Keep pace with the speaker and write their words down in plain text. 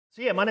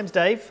So yeah, my name's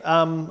Dave.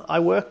 I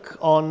work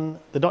on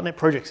the .NET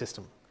project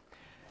system.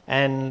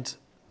 And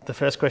the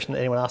first question that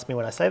anyone asks me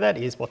when I say that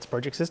is, what's a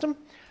project system?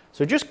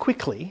 So just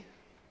quickly,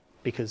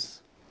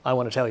 because I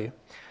want to tell you,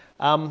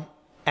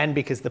 and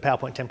because the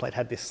PowerPoint template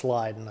had this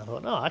slide and I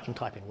thought, oh, I can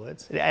type in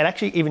words. It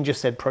actually even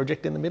just said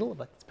project in the middle. I'm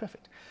like, that's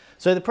perfect.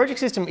 So the project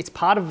system, it's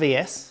part of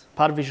VS,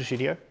 part of Visual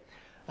Studio.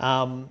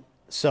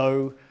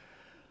 So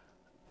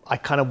I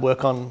kind of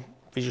work on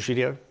Visual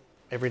Studio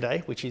every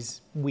day, which is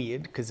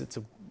weird because it's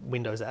a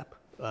Windows app.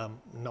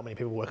 Not many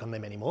people work on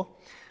them anymore.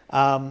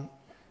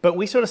 But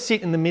we sort of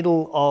sit in the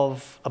middle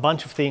of a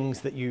bunch of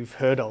things that you've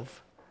heard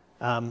of.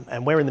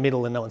 And we're in the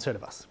middle and no one's heard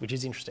of us, which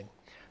is interesting.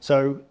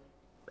 So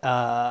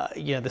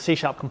the C#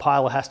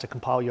 compiler has to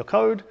compile your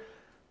code.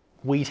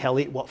 We tell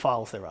it what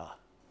files there are.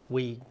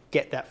 We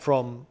get that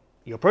from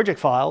your project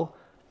file,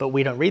 but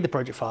we don't read the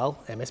project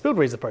file. MSBuild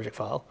reads the project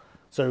file.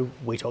 So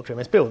we talk to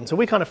MSBuild. And so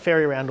we kind of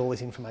ferry around all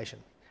this information.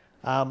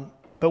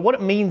 But what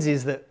it means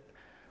is that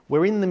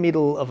we're in the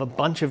middle of a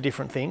bunch of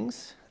different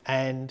things.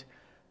 And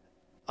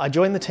I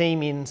joined the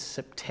team in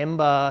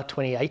September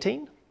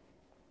 2018.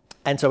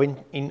 And so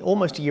in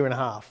almost a year and a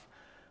half,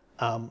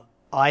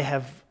 I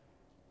have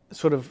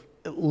sort of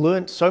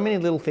learned so many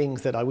little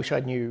things that I wish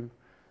I knew,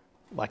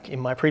 like in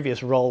my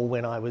previous role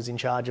when I was in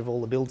charge of all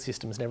the build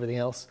systems and everything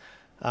else.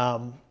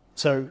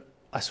 So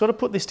I sort of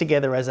put this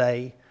together as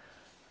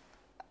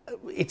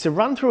it's a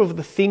run through of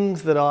the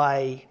things that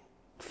I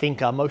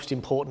think are most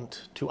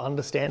important to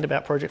understand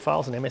about project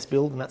files and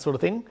MSBuild and that sort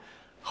of thing.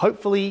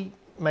 Hopefully,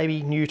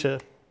 maybe new to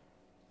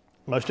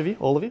most of you,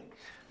 all of you.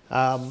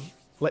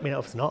 Let me know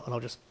if it's not, and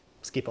I'll just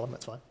skip on,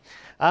 that's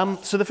fine.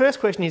 So the first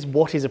question is,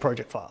 what is a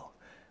project file?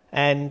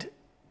 And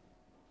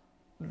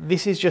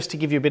this is just to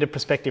give you a bit of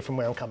perspective from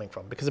where I'm coming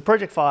from, because a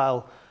project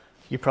file,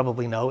 you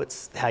probably know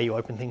it's how you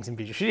open things in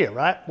Visual Studio,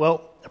 right?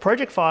 Well, a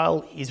project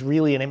file is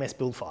really an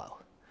MSBuild file.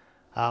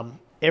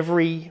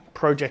 Every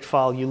project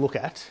file you look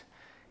at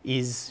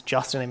is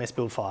just an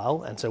MSBuild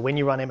file. And so when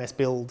you run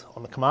MSBuild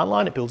on the command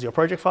line, it builds your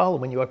project file.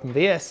 And when you open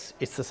VS,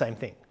 it's the same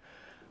thing.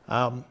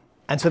 And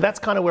so that's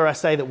kind of where I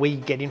say that we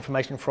get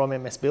information from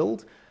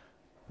MSBuild.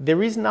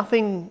 There is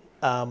nothing,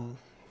 well,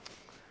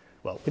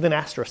 with an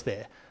asterisk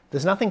there,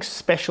 there's nothing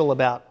special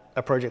about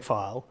a project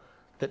file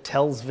that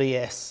tells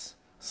VS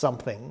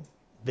something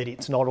that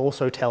it's not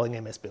also telling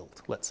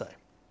MSBuild, let's say.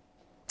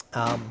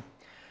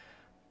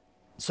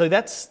 So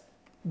that's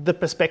the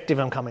perspective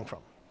I'm coming from.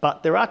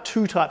 But there are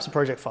two types of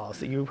project files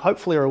that you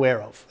hopefully are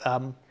aware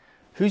of.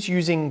 Who's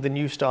using the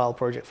new style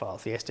project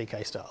files, the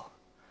SDK-style?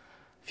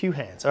 Few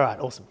hands. All right,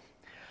 awesome.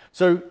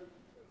 So,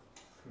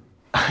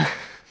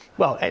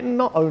 well, and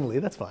not only,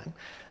 that's fine.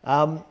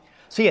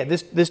 So yeah,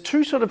 there's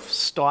two sort of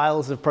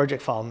styles of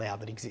project file now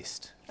that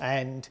exist.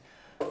 And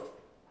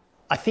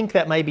I think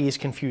that maybe is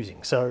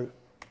confusing. So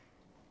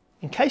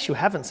in case you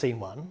haven't seen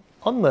one,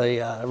 on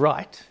the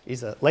right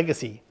is a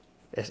legacy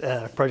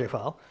project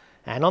file.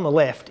 And on the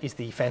left is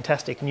the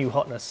fantastic new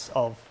hotness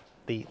of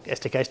the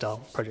SDK-style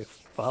project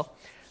file,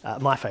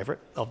 my favorite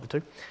of the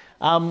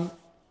two.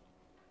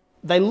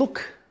 They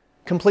look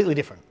completely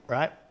different,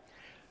 right?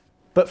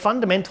 But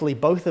fundamentally,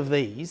 both of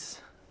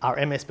these are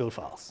MSBuild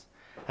files.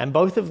 And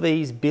both of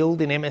these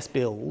build in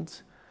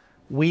MSBuild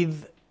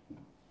with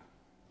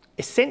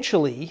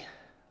essentially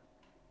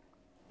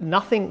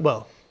nothing,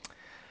 well,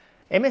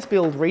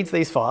 MSBuild reads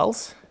these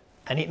files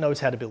and it knows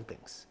how to build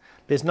things.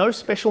 There's no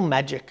special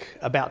magic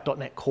about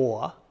 .NET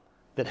Core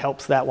that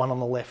helps that one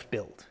on the left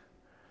build.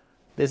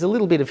 There's a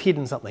little bit of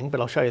hidden something, but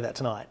I'll show you that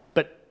tonight.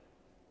 But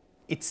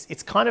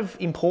it's kind of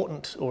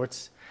important, or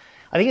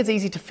I think it's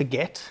easy to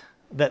forget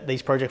that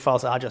these project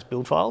files are just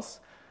build files.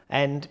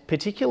 And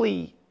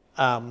particularly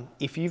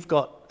if you've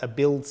got a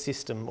build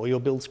system or your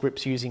build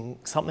scripts using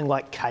something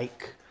like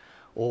Cake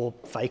or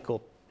Fake or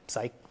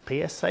Sake,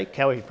 PS Sake,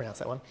 however you pronounce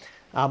that one.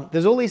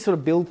 There's all these sort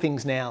of build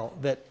things now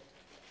that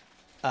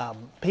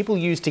people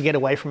use to get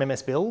away from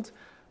MSBuild,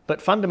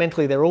 but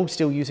fundamentally they're all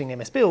still using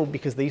MSBuild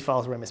because these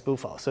files are MSBuild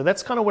files. So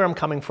that's kind of where I'm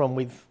coming from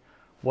with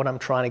what I'm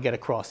trying to get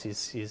across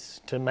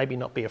is to maybe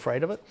not be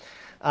afraid of it.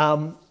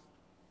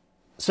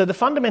 So the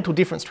fundamental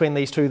difference between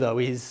these two though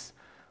is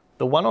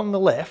the one on the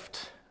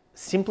left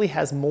simply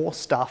has more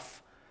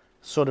stuff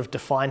sort of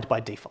defined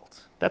by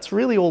default. That's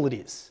really all it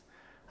is.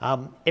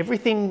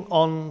 Everything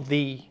on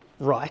the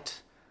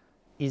right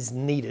is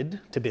needed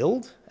to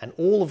build, and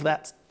all of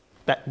that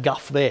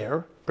guff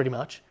there, pretty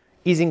much,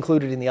 is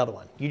included in the other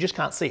one. You just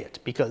can't see it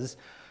because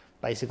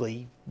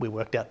basically we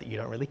worked out that you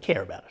don't really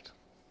care about it.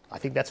 I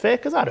think that's fair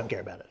because I don't care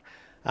about it.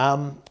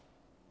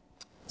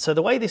 So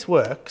the way this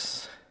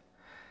works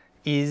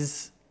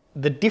is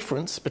the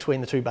difference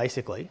between the two,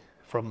 basically,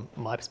 from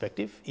my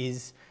perspective,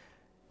 is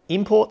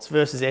imports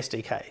versus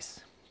SDKs.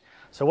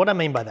 So what I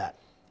mean by that,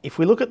 if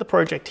we look at the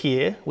project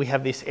here, we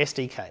have this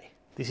SDK.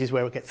 This is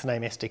where it gets the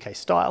name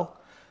SDK-style.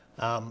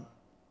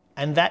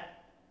 And that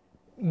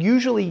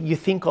usually you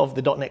think of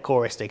the .NET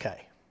Core SDK.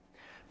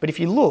 But if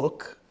you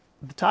look,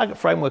 the target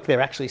framework there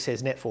actually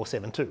says Net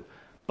 472.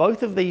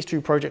 Both of these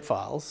two project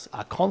files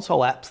are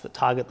console apps that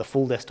target the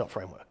full desktop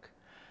framework.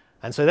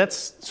 And so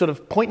that's sort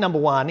of point number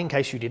one, in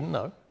case you didn't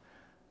know.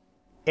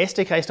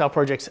 SDK-style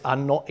projects are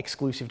not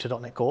exclusive to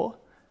 .NET Core.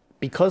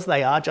 Because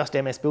they are just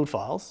MSBuild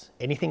files,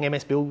 anything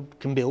MSBuild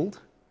can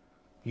build,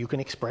 you can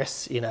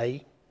express in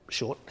a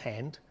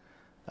shorthand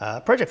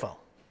project file.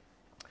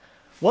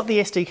 What the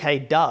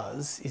SDK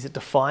does is it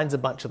defines a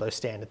bunch of those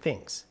standard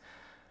things.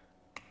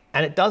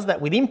 And it does that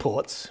with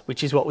imports,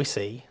 which is what we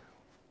see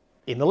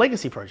in the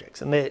legacy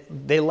projects. And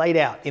they're laid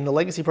out. In the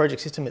legacy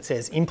project system, it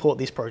says import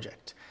this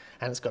project.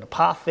 And it's got a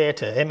path there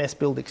to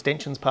MSBuild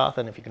extensions path,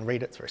 and if you can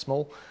read it, it's very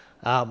small.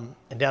 And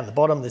down the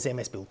bottom, there's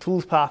MSBuild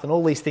tools path, and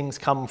all these things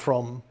come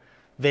from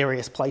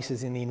various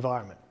places in the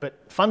environment.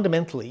 But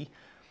fundamentally,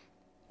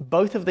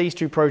 both of these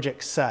two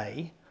projects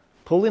say,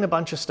 pull in a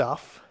bunch of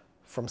stuff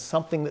from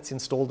something that's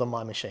installed on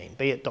my machine,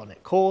 be it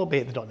 .NET Core, be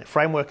it the .NET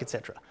Framework,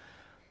 etc.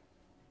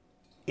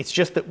 It's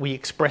just that we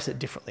express it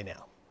differently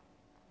now.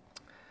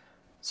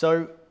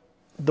 So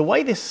the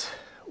way this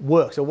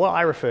works, or what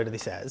I refer to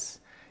this as,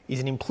 is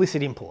an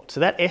implicit import. So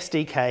that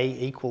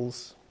SDK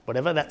equals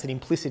whatever, that's an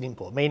implicit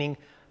import, meaning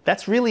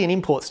that's really an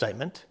import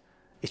statement,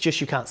 it's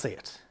just you can't see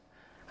it.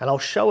 And I'll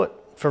show it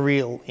for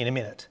real in a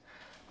minute.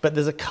 But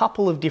there's a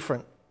couple of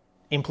different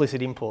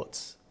implicit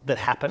imports that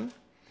happen.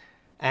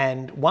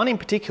 And one in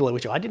particular,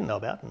 which I didn't know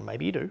about, and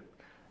maybe you do,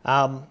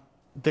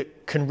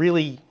 that can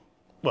really,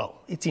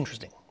 well, it's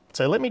interesting.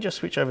 So let me just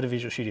switch over to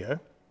Visual Studio.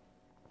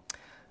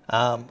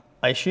 I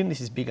assume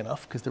this is big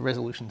enough because the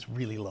resolution's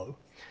really low.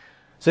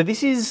 So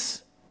this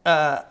is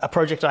a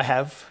project I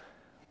have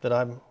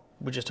that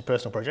just a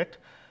personal project.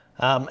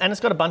 And it's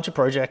got a bunch of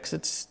projects.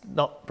 It's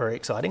not very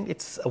exciting.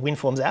 It's a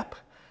WinForms app,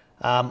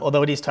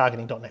 although it is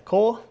targeting .NET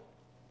Core.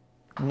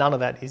 None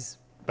of that is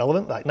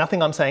relevant. Like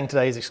nothing I'm saying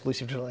today is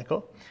exclusive to .NET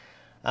Core.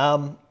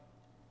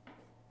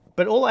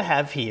 But all I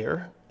have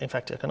here, in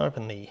fact, I can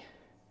open the,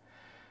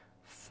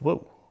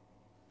 whoa,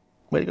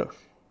 where'd it go?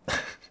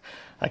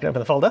 I can open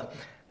the folder.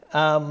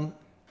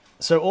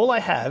 So all I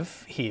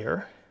have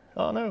here,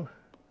 oh no,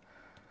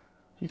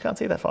 you can't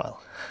see that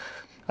file.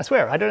 I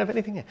swear, I don't have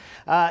anything here.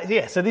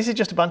 Yeah, so this is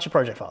just a bunch of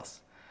project files.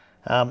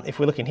 If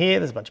we look in here,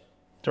 there's a bunch of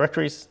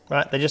directories,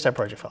 right? They just have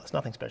project files,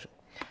 nothing special.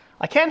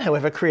 I can,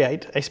 however,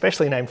 create a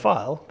specially named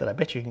file that I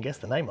bet you can guess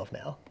the name of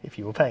now, if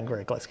you were paying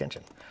very close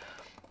attention,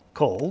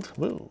 called,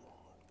 woo,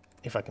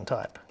 if I can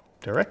type,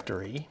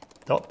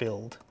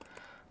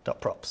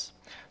 directory.build.props.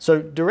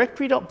 So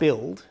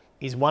directory.build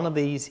is one of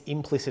these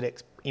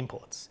implicit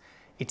imports.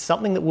 It's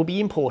something that will be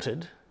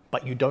imported,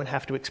 but you don't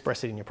have to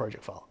express it in your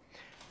project file.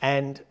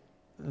 And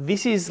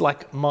this is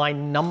like my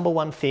number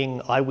one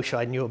thing I wish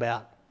I knew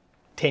about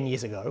 10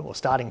 years ago, or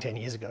starting 10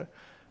 years ago.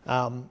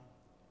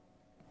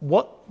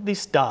 What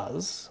this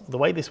does, the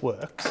way this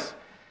works,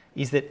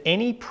 is that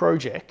any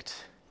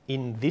project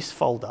in this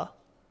folder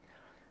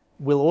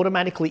will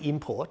automatically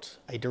import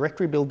a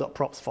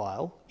directory.build.props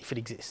file if it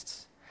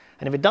exists.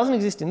 And if it doesn't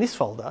exist in this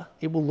folder,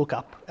 it will look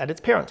up at its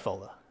parent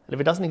folder. And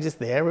if it doesn't exist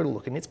there, it'll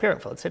look in its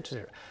parent folder, etc.,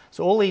 etc.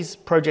 So all these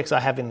projects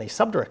I have in these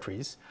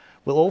subdirectories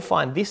will all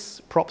find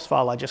this props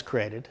file I just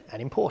created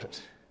and import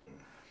it.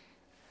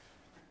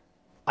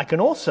 I can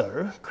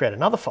also create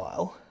another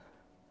file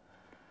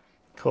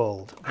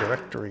called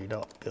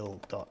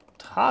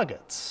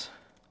directory.build.targets.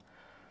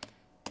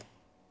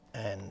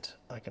 And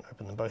I can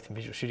open them both in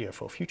Visual Studio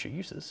for future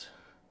uses.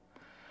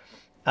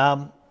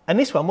 And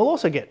this one will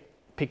also get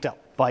picked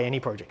up by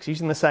any projects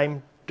using the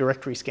same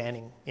directory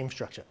scanning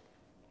infrastructure.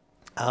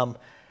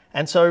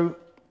 And so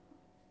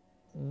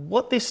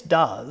what this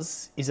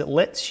does is it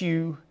lets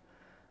you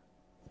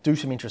do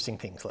some interesting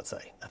things, let's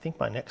say. I think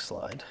my next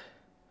slide.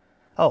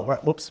 Oh,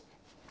 right, whoops.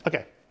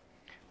 Okay.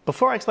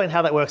 Before I explain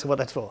how that works and what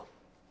that's for,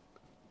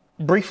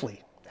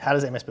 briefly, how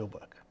does MSBuild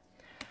work?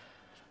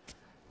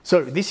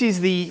 So this is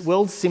the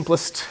world's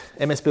simplest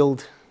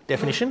MSBuild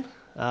definition.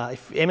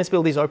 If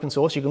MSBuild is open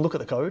source, you can look at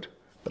the code,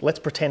 but let's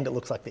pretend it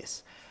looks like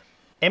this.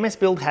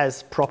 MSBuild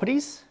has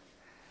properties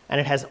and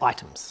it has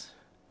items.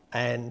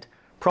 And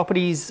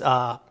properties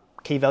are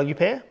key value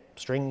pair,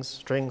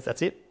 strings,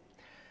 that's it.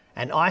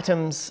 And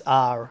items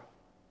are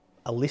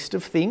a list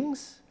of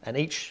things, and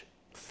each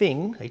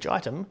thing, each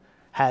item,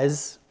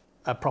 has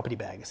a property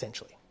bag,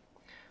 essentially.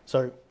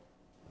 So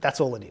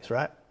that's all it is,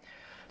 right?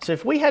 So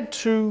if we had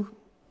two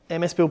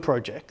MSBuild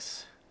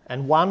projects,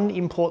 and one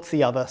imports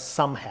the other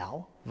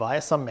somehow,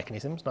 via some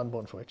mechanisms, not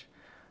important for which,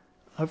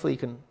 hopefully you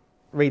can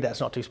read that, it's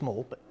not too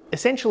small, but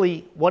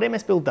essentially what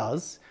MSBuild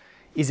does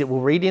is it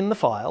will read in the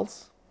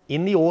files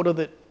in the order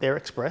that they're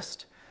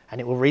expressed,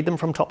 and it will read them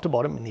from top to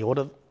bottom in the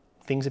order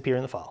things appear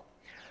in the file.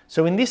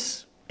 So in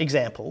this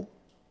example,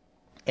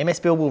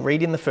 MSBuild will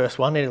read in the first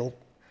one, it'll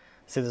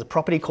say there's a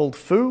property called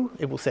foo,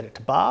 it will set it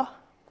to bar,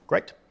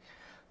 great.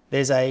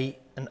 There's an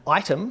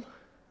item,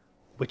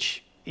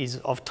 which is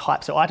of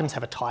type, so items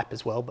have a type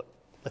as well, but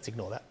let's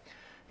ignore that.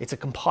 It's a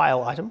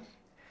compile item,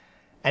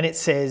 and it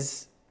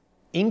says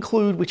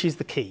include, which is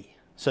the key.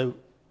 So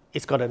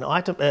it's got an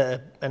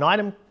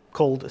item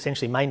called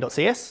essentially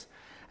main.cs,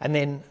 and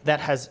then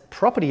that has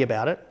property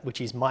about it,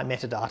 which is my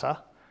metadata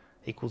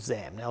equals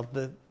ZAM. Now,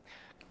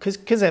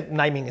 because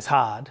naming is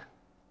hard,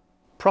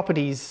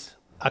 properties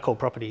are called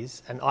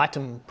properties, and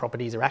item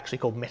properties are actually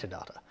called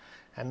metadata.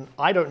 And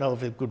I don't know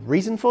of a good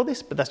reason for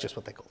this, but that's just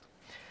what they're called.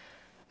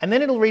 And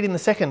then it'll read in the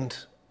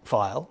second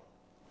file,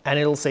 and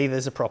it'll see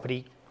there's a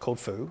property called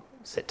foo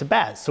set to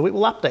Baz. So it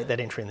will update that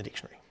entry in the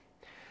dictionary.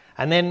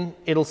 And then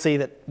it'll see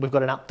that we've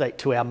got an update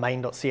to our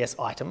main.cs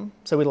item,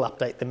 so it'll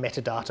update the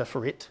metadata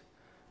for it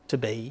to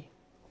be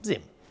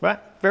Zim, right?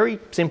 Very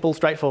simple,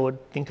 straightforward.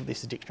 Think of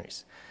this as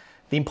dictionaries.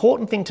 The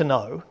important thing to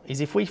know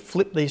is if we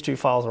flip these two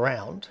files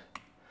around,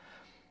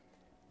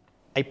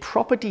 a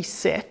property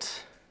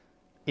set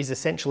is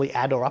essentially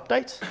add or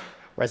update,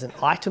 whereas an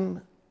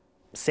item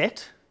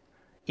set,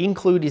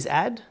 include is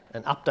add,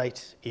 and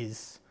update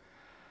is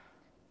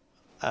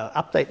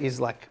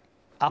like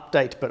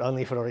update, but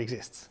only if it already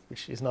exists,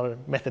 which is not a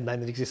method name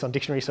that exists on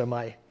dictionary, so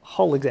my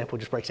whole example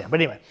just breaks down. But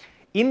anyway,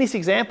 in this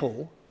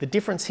example, the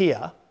difference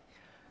here,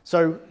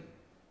 so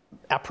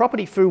our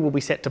property foo will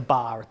be set to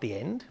bar at the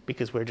end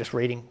because we're just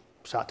reading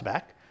start to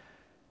back.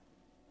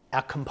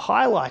 Our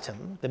compile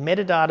item, the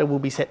metadata will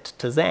be set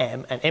to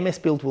ZAM, and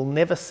MSBuild will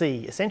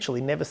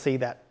essentially never see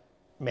that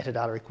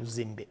metadata equals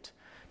Zim bit,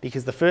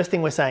 because the first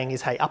thing we're saying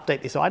is, hey,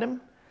 update this item,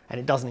 and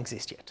it doesn't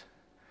exist yet.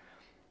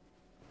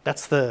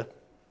 That's the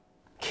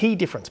key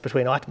difference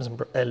between items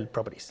and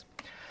properties.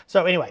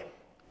 So anyway,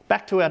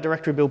 back to our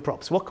directory build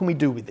props. What can we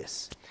do with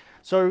this?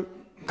 So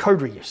code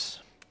reuse.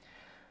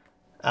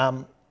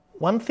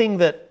 One thing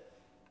that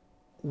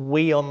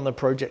we on the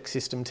project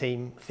system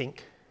team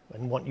think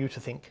and want you to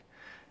think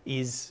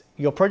is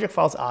your project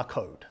files are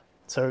code.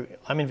 So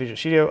I'm in Visual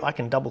Studio, I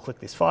can double click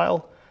this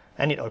file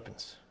and it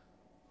opens.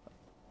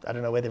 I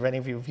don't know whether any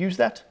of you have used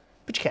that,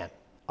 but you can,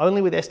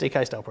 only with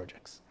SDK-style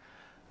projects.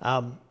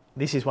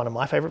 This is one of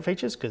my favorite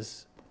features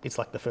because it's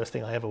like the first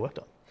thing I ever worked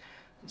on.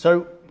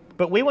 So,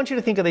 but we want you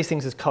to think of these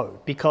things as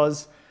code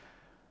because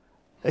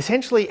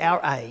essentially our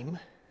aim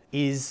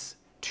is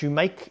to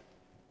make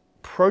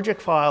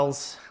project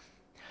files,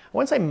 I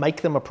won't say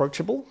make them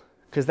approachable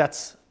because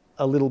that's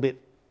a little bit,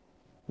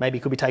 maybe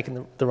could be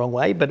taken the wrong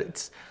way, but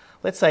it's,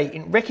 let's say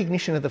in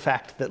recognition of the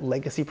fact that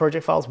legacy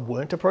project files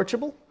weren't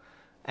approachable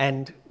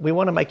and we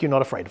want to make you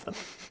not afraid of them.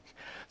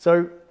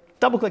 So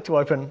double click to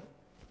open,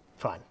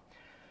 fine.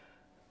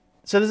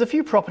 So there's a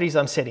few properties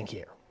I'm setting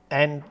here.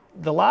 And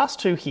the last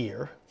two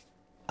here,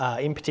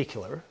 in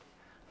particular,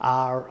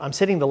 are I'm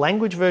setting the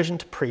language version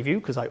to preview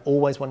because I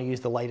always want to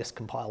use the latest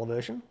compiler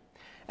version.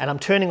 And I'm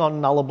turning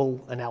on nullable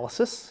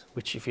analysis,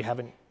 which if you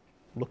haven't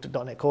looked at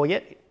 .NET Core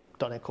yet,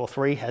 .NET Core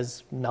 3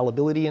 has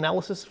nullability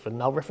analysis for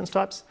null reference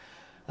types.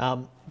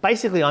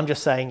 Basically, I'm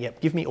just saying,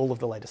 yep, give me all of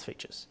the latest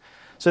features.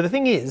 So the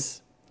thing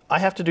is, I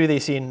have to do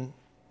this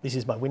this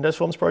is my Windows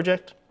Forms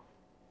project.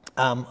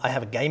 I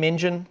have a game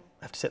engine.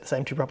 I have to set the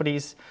same two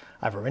properties.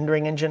 I have a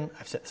rendering engine. I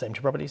have to set the same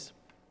two properties.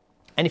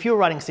 And if you were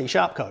writing C#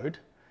 code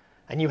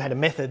and you had a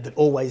method that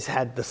always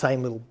had the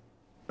same little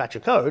batch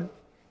of code,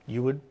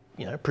 you would,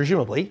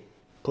 presumably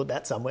put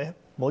that somewhere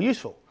more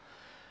useful.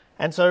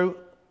 And so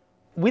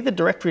with the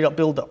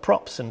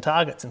directory.build.props and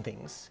targets and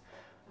things,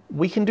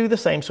 we can do the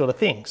same sort of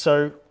thing.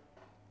 So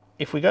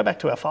if we go back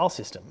to our file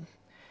system,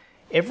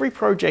 every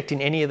project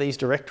in any of these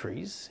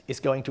directories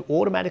is going to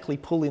automatically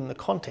pull in the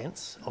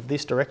contents of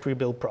this directory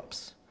build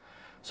props.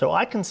 So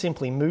I can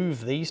simply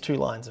move these two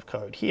lines of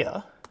code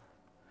here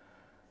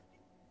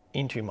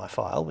into my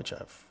file, which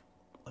I've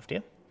left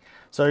here.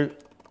 So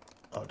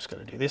I'll just got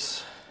to do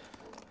this.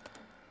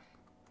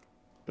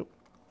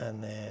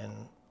 And then,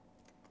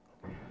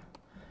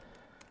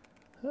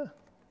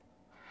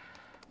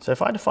 so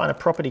if I define a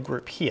property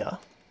group here,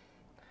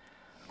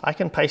 I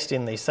can paste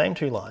in these same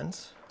two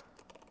lines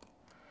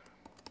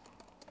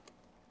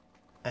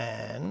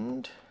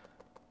and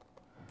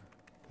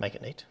make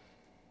it neat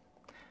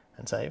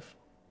and save.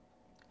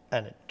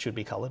 And it should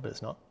be colored, but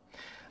it's not.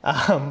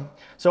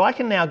 So I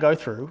can now go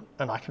through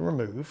and I can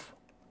remove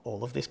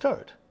all of this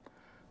code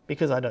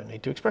because I don't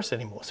need to express it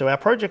anymore. So our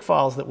project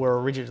files that were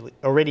originally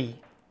already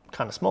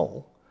kind of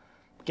small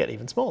get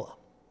even smaller.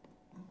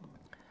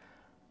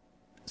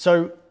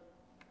 So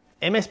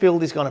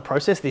MSBuild is going to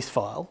process this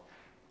file.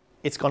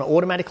 It's going to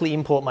automatically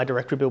import my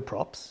directory build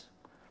props,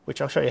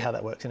 which I'll show you how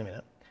that works in a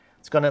minute.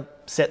 It's going to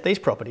set these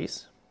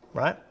properties,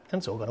 right? And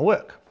it's all going to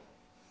work.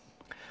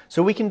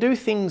 So we can do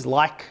things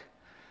like,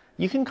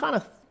 you can kind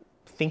of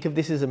think of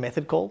this as a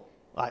method call,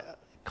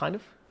 kind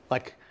of.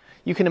 Like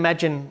you can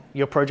imagine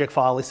your project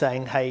file is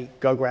saying, hey,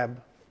 go grab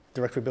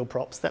directory build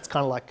props. That's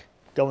kind of like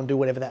go and do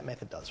whatever that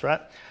method does, right?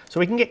 So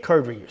we can get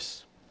code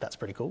reuse. That's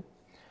pretty cool.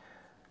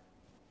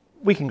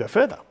 We can go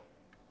further.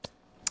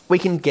 We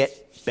can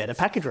get better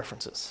package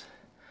references.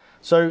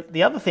 So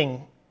the other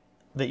thing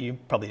that you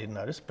probably didn't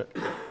notice, but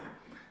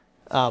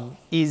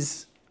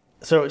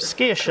so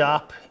Skier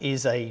Sharp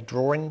is a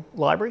drawing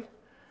library.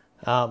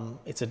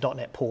 It's a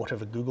 .NET port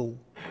of a Google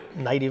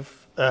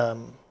native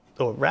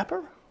or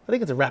wrapper. I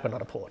think it's a wrapper,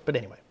 not a port, but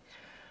anyway.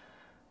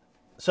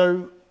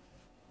 So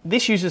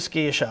this uses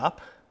Skier Sharp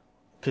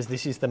because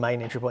this is the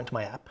main entry point to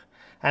my app.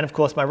 And of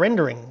course, my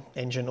rendering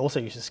engine also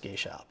uses Skier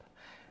Sharp.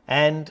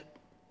 And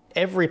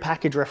every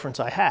package reference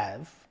I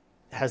have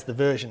has the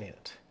version in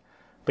it.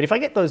 But if I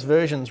get those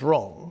versions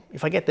wrong,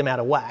 if I get them out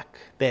of whack,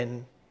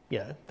 then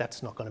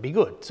that's not going to be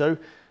good. So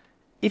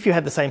if you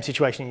had the same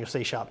situation in your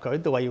C#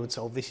 code, the way you would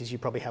solve this is you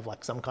probably have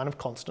like some kind of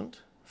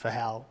constant for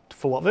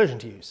what version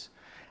to use.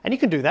 And you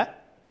can do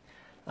that.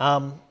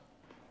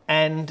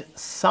 And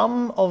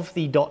some of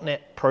the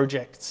 .NET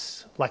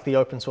projects, like the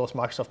open source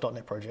Microsoft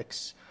 .NET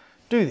projects,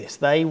 do this.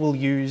 They will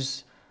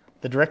use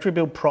the directory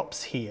build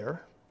props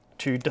here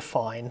to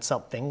define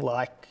something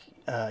like,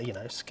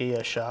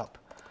 skier #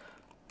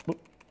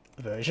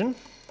 version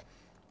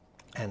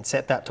and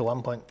set that to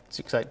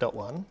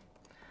 1.68.1.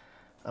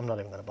 I'm not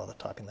even going to bother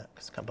typing that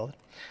because I can't bother.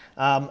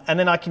 And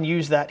then I can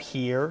use that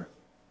here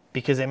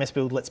because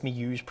MSBuild lets me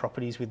use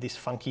properties with this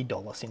funky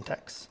 $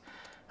 syntax.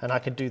 And I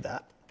could do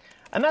that.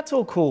 And that's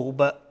all cool,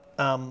 but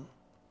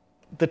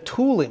the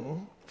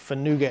tooling for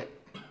NuGet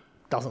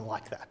doesn't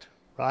like that,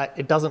 right?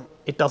 It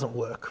doesn't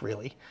work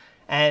really.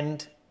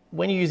 And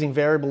when you're using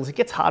variables, it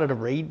gets harder to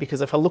read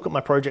because if I look at my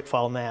project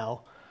file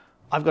now,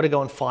 I've got to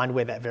go and find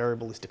where that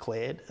variable is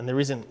declared. And there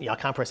isn't, I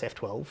can't press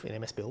F12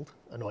 in MSBuild,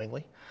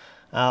 annoyingly.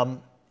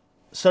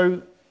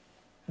 So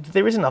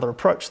there is another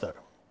approach though.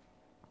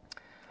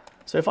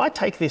 So if I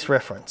take this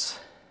reference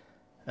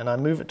and I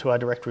move it to our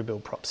directory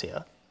build props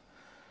here,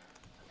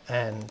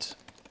 and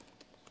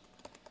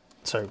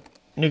so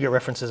NuGet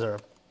references are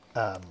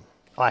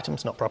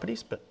items, not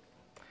properties, but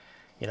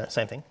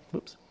same thing.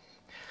 Whoops.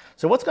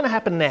 So what's going to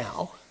happen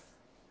now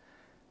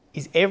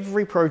is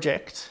every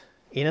project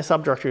in a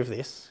subdirectory of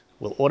this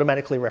will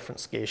automatically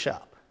reference skier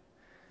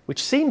 #,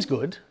 which seems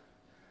good,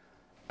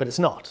 but it's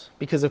not,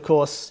 because of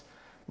course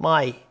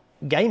my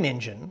game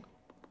engine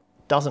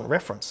doesn't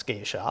reference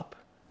skier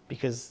 #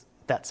 because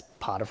that's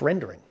part of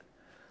rendering.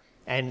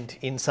 And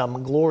in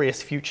some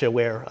glorious future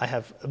where I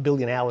have 1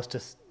 billion hours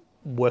to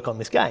work on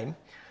this game,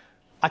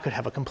 I could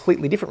have a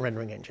completely different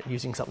rendering engine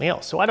using something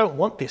else. So I don't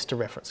want this to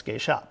reference skier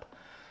 #.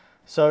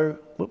 So,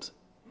 whoops.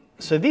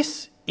 So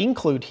this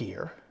include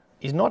here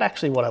is not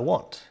actually what I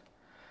want.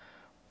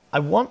 I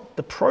want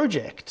the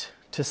project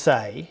to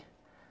say,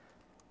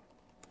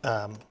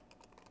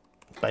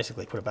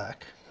 basically put it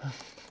back.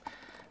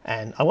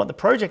 And I want the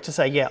project to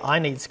say, yeah, I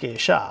need skier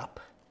 #,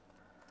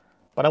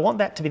 but I want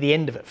that to be the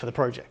end of it for the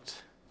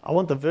project. I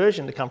want the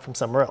version to come from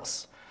somewhere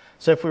else.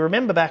 So if we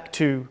remember back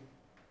to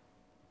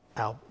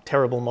our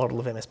terrible model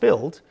of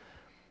MSBuild,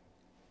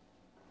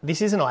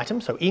 this is an item,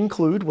 so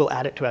include will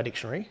add it to our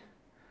dictionary.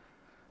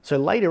 So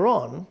later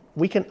on,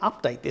 we can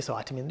update this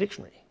item in the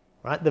dictionary,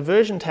 right? The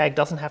version tag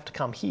doesn't have to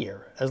come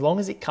here as long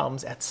as it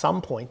comes at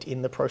some point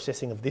in the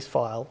processing of this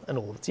file and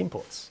all of its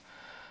imports.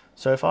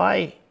 So if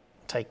I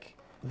take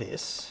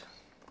this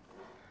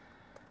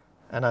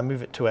and I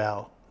move it to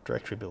our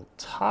directory build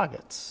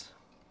targets,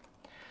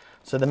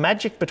 so the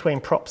magic between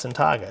props and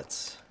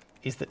targets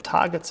is that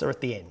targets are at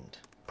the end,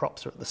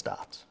 props are at the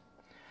start.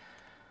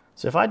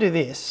 So if I do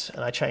this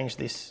and I change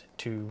this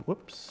to,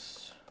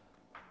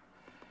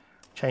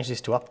 change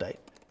this to update.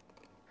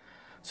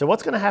 So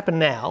what's going to happen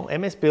now,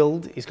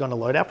 MSBuild is going to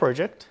load our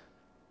project.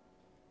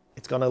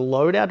 It's going to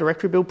load our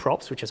directory build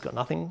props, which has got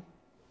nothing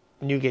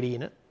NuGet-y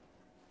in it.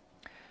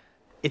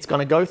 It's going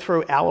to go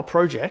through our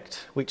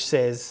project, which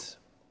says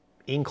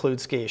include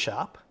skier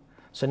 #.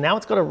 So now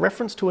it's got a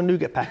reference to a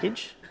NuGet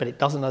package, but it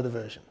doesn't know the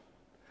version,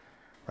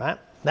 right?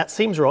 That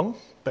seems wrong,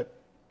 but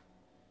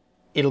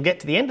it'll get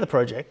to the end of the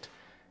project.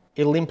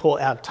 It'll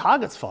import our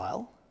targets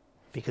file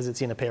because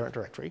it's in a parent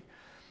directory.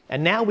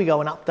 And now we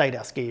go and update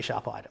our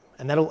skier # item.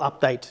 And that'll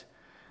update,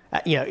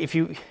 if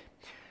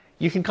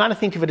you can kind of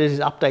think of it as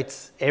it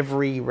updates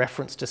every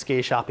reference to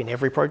skier # in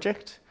every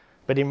project,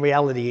 but in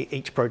reality,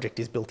 each project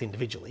is built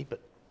individually. But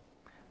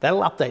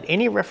that'll update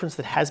any reference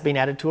that has been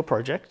added to a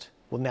project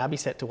will now be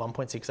set to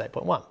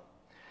 1.68.1.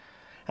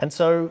 And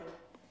so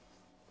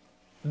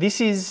this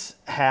is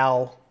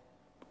how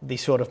the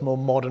sort of more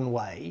modern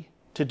way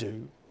to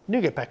do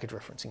NuGet package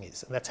referencing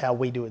is. And that's how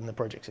we do it in the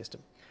project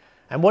system.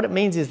 And what it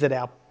means is that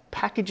our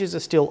packages are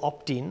still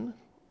opt-in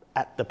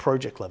at the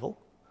project level,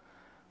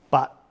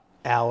 but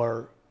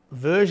our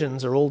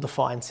versions are all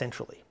defined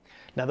centrally.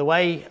 Now the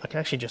way, I can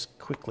actually just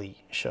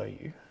quickly show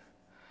you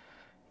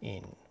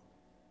in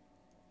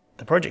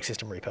the project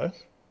system repo.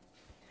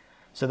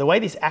 So the way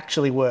this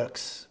actually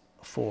works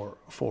for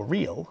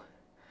real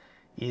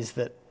is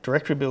that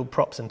directory build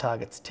props and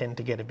targets tend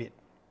to get a bit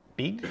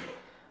big.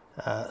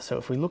 So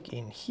if we look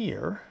in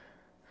here,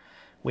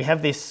 we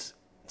have this,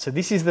 so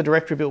this is the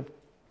directory build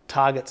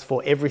targets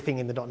for everything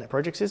in the .NET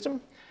project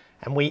system,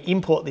 and we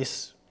import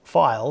this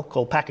file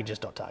called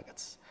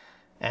packages.targets.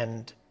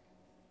 And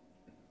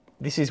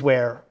this is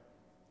where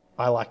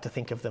I like to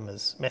think of them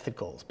as method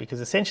calls,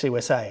 because essentially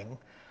we're saying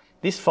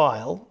this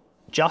file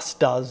just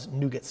does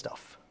NuGet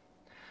stuff.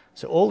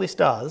 So all this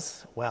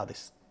does, wow,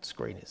 this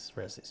screen is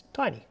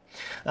tiny.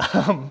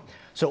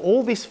 So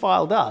all this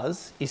file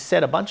does is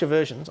set a bunch of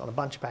versions on a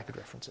bunch of package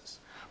references.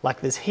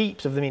 Like there's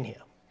heaps of them in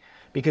here,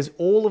 because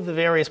all of the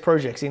various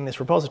projects in this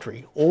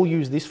repository all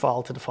use this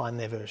file to define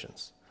their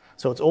versions.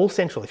 So it's all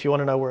central. If you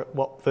want to know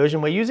what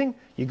version we're using,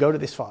 you go to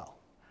this file,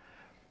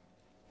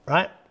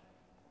 right?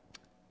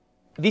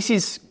 This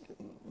is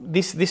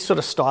this sort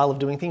of style of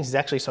doing things is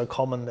actually so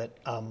common that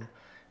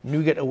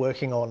NuGet are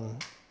working on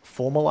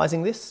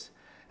formalizing this.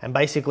 And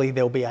basically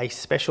there'll be a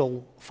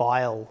special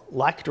file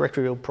like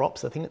directory build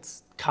props. I think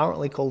it's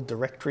currently called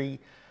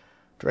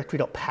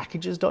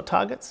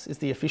directory.packages.targets is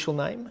the official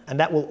name. And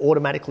that will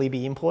automatically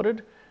be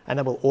imported, and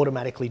that will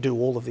automatically do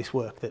all of this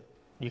work that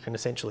you can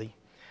essentially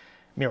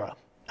mirror.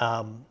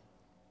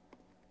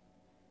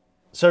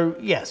 So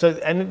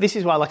and this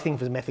is why I like to think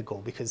of it as method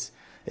call, because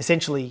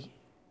essentially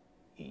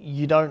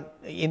you don't,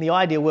 in the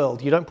ideal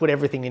world, you don't put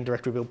everything in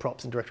directory build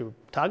props and directory build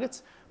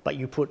targets, but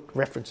you put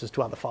references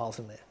to other files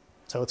in there.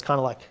 So it's kind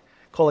of like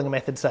calling a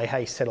method, say,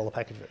 hey, set all the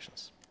package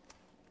versions.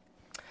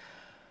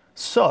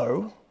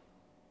 So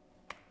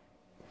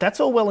that's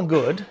all well and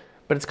good,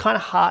 but it's kind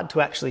of hard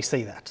to actually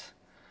see that.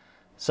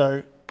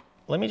 So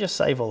let me just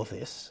save all of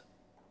this,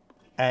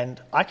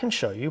 and I can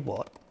show you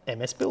what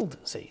MSBuild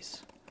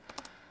sees.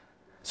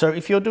 So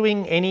if you're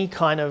doing any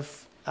kind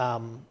of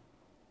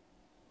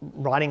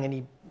writing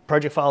any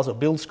project files or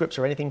build scripts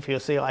or anything for your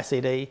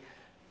CI/CD,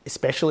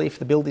 especially if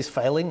the build is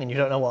failing and you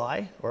don't know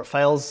why, or it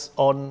fails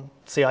on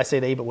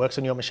CI/CD but works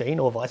on your machine,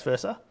 or vice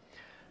versa,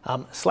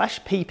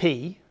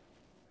 /pp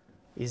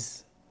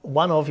is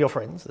one of your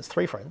friends. There's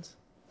 3 friends.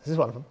 This is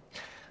one of them.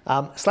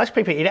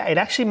 /pp, it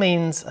actually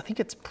means, I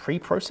think it's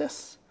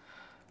pre-process,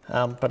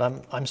 but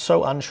I'm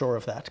so unsure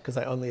of that because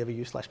I only ever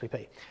use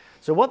 /pp.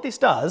 So what this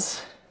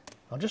does,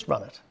 I'll just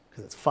run it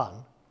because it's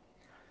fun.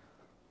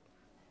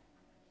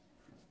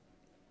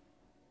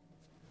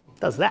 It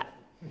does that.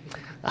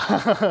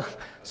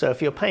 So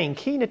if you're paying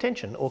keen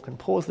attention, or can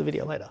pause the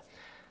video later,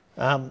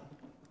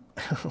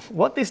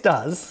 what this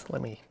does,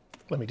 let me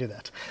do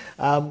that.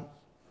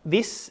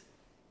 This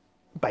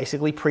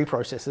basically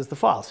pre-processes the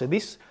file. So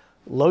this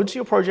loads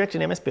your project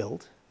in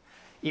MSBuild,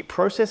 it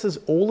processes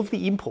all of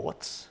the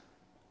imports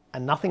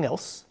and nothing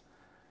else,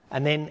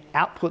 and then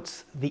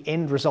outputs the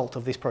end result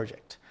of this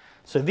project.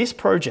 So this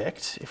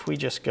project, if we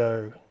just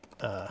go,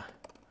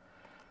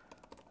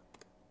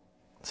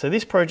 so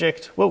this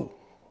project, whoa,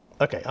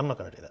 okay, I'm not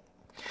going to do that.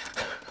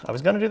 I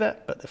was going to do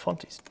that, but the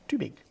font is too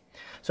big.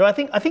 So I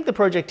think the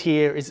project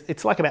here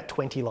it's like about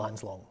 20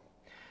 lines long.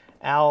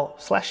 Our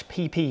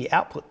 /pp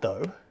output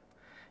though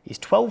is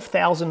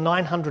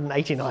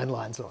 12,989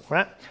 lines long,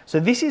 right? So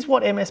this is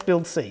what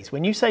MSBuild sees.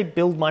 When you say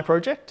build my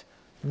project,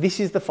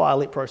 this is the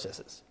file it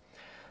processes.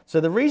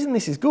 So the reason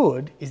this is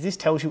good is this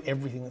tells you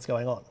everything that's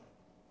going on.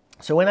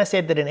 So when I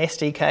said that an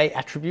SDK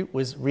attribute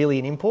was really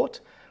an import,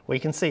 well,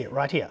 you can see it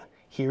right here.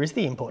 Here is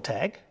the import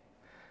tag.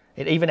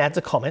 It even adds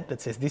a comment that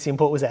says this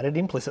import was added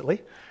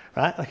implicitly,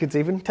 right? Like it's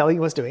even telling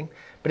you what it's doing.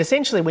 But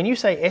essentially, when you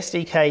say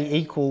SDK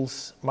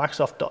equals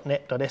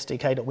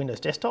Microsoft.net.sdk.windows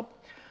desktop,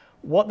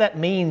 what that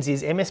means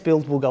is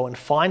MSBuild will go and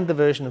find the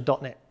version of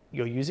 .NET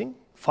you're using,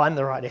 find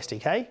the right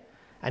SDK,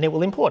 and it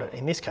will import it.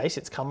 In this case,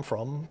 it's come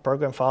from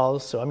program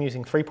files. So I'm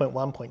using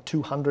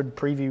 3.1.200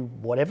 preview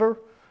whatever.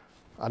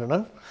 I don't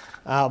know.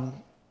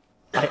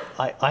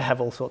 I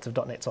have all sorts of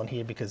 .NETs on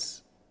here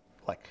because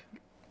like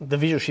the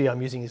Visual Studio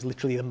I'm using is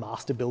literally the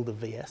master build of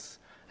VS,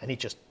 and it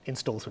just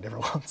installs whatever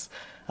it wants.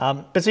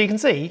 But so you can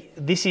see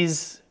this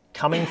is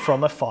coming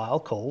from a file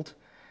called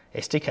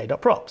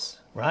SDK.props,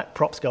 right?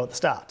 Props go at the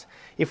start.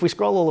 If we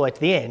scroll all the way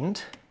to the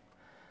end,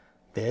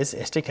 there's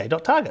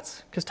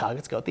SDK.targets, because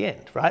targets go at the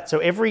end, right? So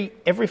every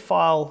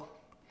file,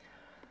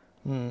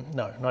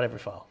 no, not every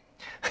file,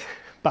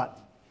 but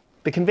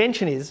the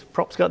convention is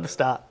props go at the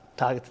start,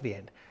 targets at the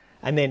end.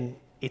 And then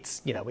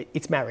it's, you know,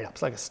 it's married up,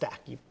 it's like a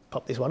stack. You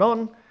pop this one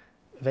on,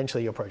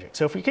 eventually your project.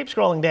 So if we keep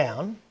scrolling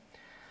down,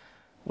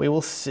 we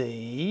will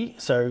see,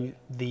 so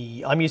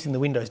I'm using the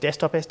Windows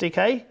Desktop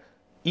SDK,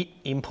 it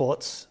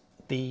imports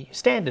the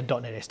standard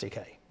 .NET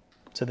SDK.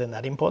 So then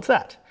that imports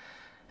that.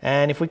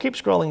 And if we keep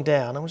scrolling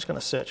down, I'm just going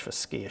to search for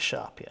ski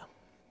sharp here.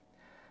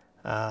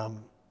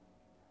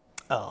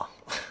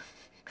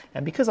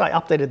 And because I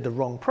updated the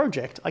wrong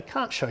project, I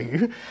can't show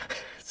you.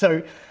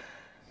 So,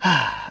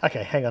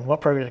 okay, hang on.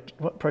 What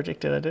project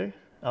did I do?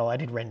 Oh, I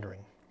did rendering.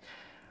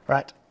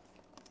 Right.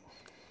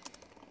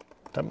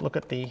 Don't look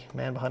at the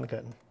man behind the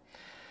curtain.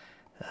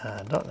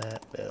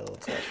 .NET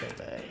build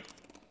 /pp.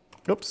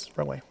 Oops,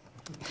 wrong way.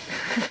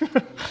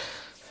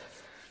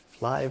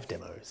 Live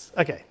demos.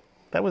 Okay,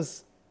 that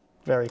was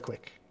very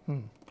quick.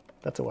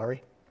 That's a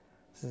worry.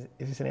 Is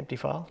this an empty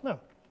file? No.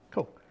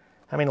 Cool.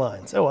 How many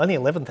lines? Oh, only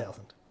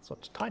 11,000. So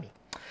it's tiny.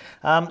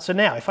 So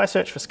now, if I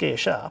search for ski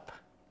sharp,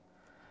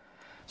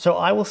 so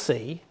I will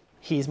see,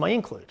 here's my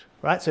include,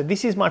 right? So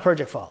this is my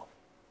project file.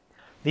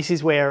 This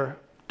is where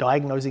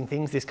diagnosing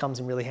things, this comes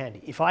in really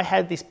handy. If I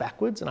had this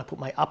backwards and I put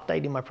my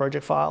update in my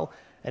project file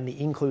and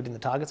the include in the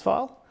targets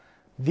file,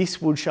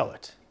 this would show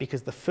it,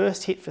 because the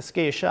first hit for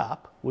ski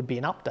sharp would be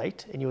an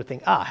update, and you would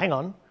think, hang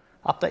on,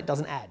 update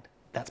doesn't add.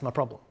 That's my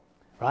problem,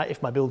 right?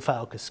 If my build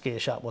failed because ski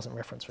sharp wasn't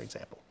referenced, for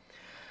example.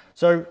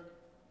 So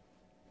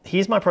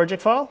here's my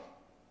project file.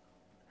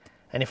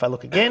 And if I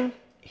look again,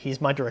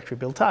 here's my directory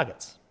build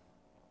targets.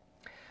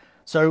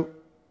 So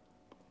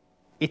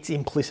it's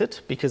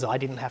implicit because I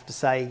didn't have to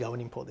say, go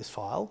and import this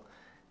file.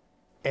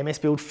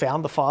 MSBuild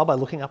found the file by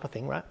looking up a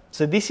thing, right?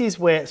 So this is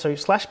where, so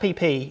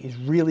 /pp is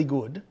really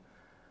good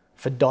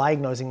for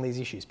diagnosing these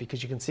issues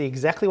because you can see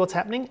exactly what's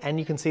happening and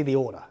you can see the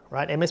order,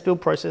 right?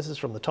 MSBuild processes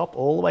from the top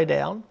all the way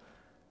down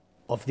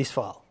of this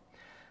file.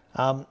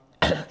 And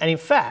in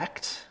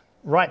fact,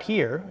 right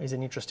here is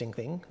an interesting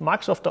thing.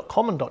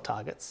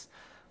 Microsoft.common.targets,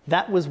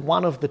 that was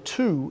one of the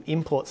 2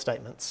 import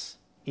statements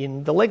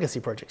in the legacy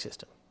project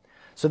system.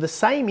 So the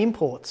same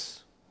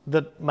imports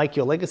that make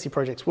your legacy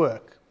projects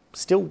work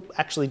still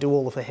actually do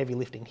all of the heavy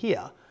lifting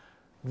here.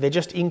 They're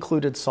just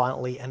included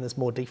silently and there's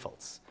more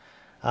defaults.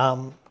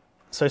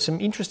 So some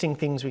interesting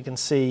things we can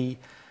see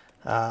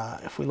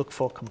if we look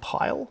for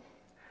compile.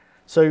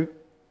 So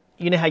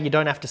you know how you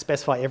don't have to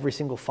specify every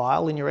single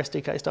file in your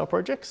SDK-style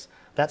projects?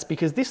 That's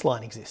because this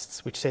line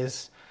exists, which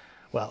says,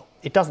 well,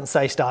 it doesn't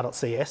say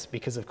star.cs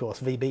because, of course,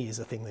 VB is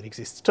a thing that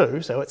exists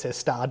too. So it says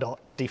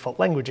star.default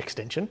language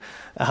extension.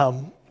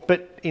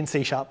 But in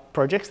C#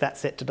 projects, that's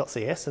set to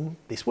 .cs and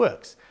this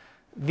works.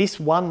 This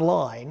one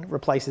line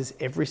replaces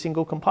every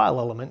single compile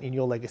element in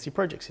your legacy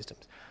project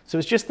systems. So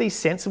it's just these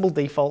sensible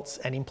defaults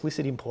and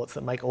implicit imports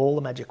that make all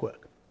the magic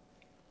work.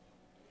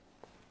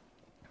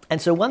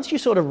 And so once you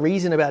sort of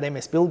reason about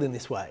MSBuild in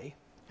this way,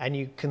 and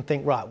you can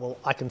think, right, well,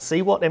 I can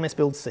see what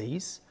MSBuild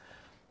sees.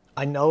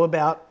 I know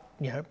about,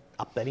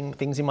 updating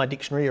things in my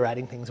dictionary or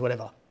adding things,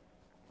 whatever.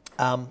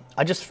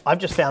 I've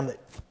just found that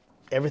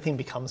everything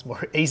becomes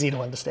more easy to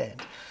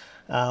understand.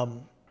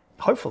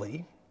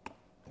 Hopefully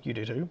you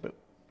do too, but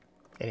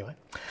anyway.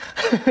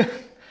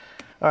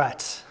 All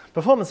right,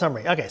 performance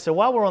summary. Okay, so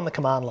while we're on the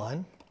command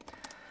line,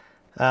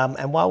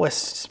 and while we're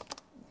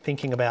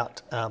thinking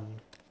about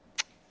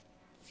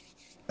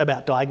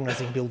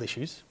diagnosing build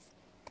issues,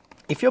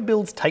 if your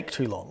builds take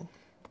too long,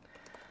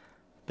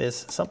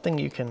 there's something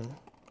you can,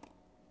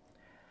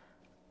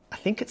 I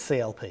think it's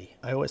CLP.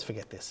 I always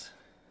forget this.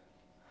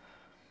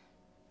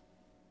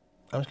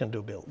 I'm just going to do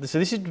a build. So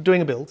this is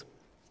doing a build.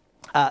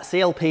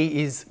 CLP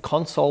is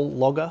console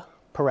logger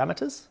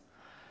parameters.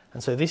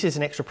 And so this is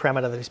an extra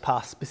parameter that is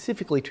passed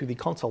specifically to the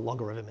console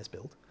logger of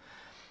MSBuild.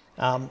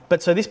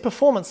 But so this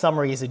performance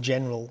summary is a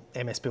general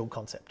MSBuild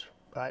concept,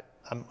 right?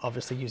 I'm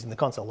obviously using the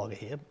console logger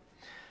here.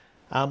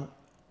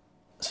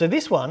 So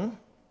this one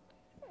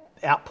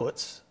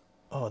outputs,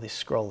 oh, this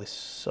scroll is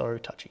so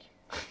touchy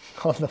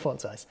on the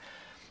font size.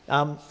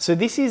 So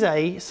this is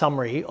a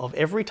summary of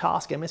every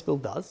task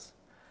MSBuild does,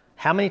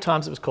 how many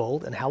times it was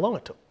called, and how long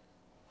it took.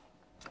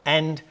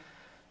 And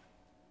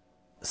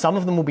some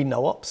of them will be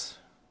no-ops,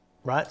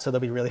 right? So they'll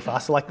be really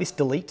fast. So like this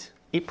delete,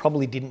 it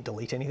probably didn't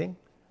delete anything,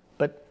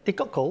 but it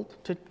got called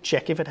to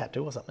check if it had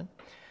to or something.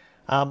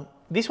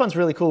 This one's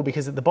really cool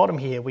because at the bottom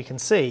here, we can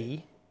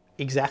see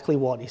exactly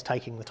what is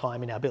taking the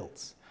time in our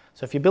builds.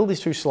 So if your build is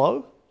too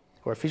slow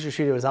or if Visual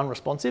Studio is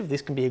unresponsive,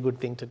 this can be a good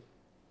thing to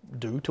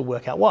do to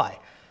work out why.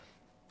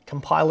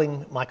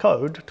 Compiling my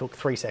code took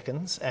 3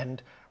 seconds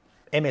and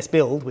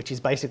MSBuild, which is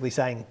basically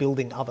saying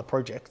building other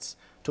projects,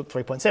 took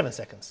 3.7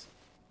 seconds.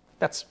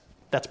 That's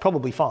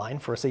probably fine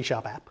for a C#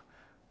 app.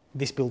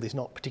 This build is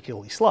not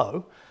particularly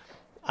slow,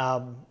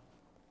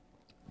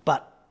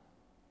 but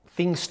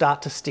things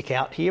start to stick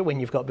out here when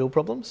you've got build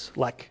problems.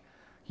 Like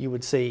you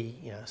would see,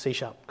 C#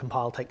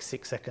 compile takes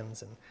 6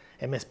 seconds and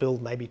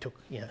MSBuild maybe took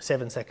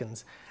 7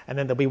 seconds, and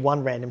then there'll be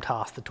one random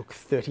task that took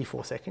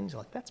 34 seconds. You're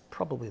like, that's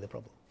probably the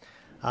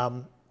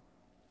problem.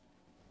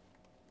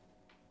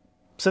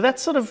 So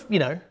that's sort of,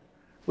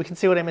 we can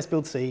see what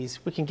MSBuild sees,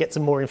 we can get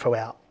some more info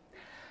out.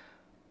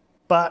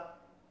 But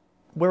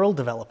we're all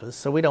developers,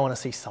 so we don't want to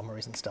see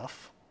summaries and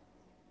stuff.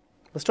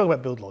 Let's talk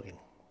about build logging.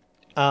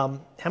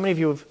 How many of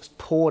you have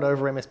pored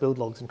over MSBuild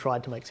logs and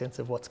tried to make sense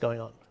of what's going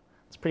on?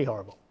 It's pretty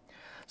horrible.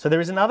 So there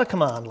is another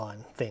command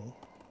line thing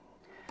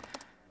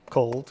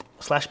called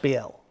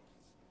 /bl.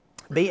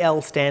 BL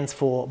stands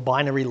for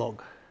binary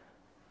log,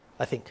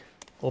 I think,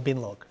 or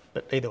bin log,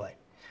 but either way.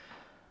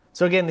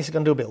 So again, this is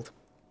going to do a build.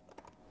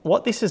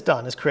 What this has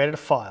done is created a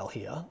file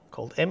here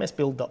called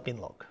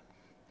msbuild.binlog.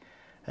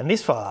 And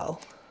this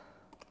file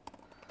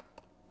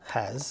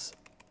has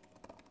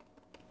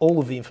all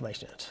of the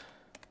information in it.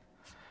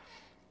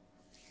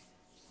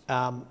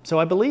 So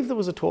I believe there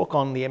was a talk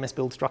on the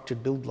MSBuild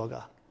structured build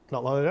logger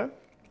not long ago.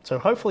 So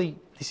hopefully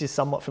this is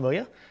somewhat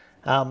familiar.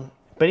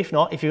 But if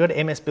not, if you go to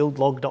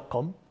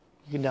msbuildlog.com,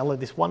 you can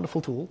download this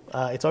wonderful tool.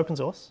 It's open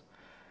source.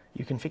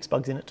 You can fix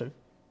bugs in it too.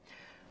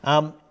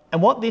 And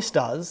what this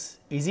does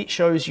is it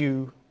shows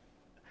you,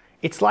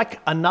 it's like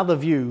another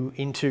view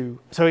into,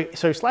 so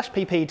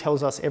 /pp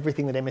tells us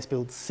everything that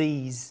MSBuild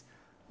sees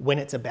when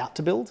it's about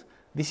to build.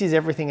 This is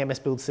everything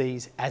MSBuild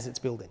sees as it's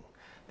building.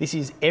 This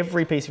is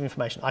every piece of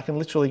information. I can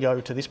literally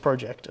go to this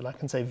project and I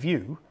can say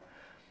view,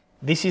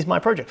 this is my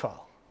project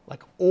file.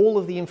 Like all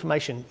of the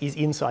information is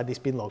inside this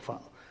binlog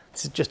file.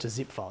 This is just a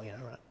zip file,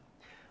 right?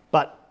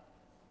 But,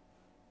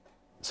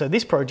 so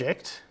this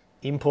project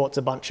imports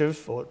a bunch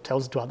of, or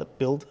tells it to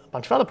build a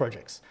bunch of other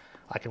projects.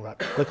 I can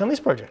click on this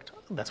project.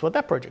 That's what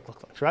that project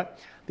looks like, right?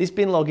 This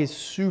binlog is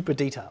super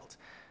detailed.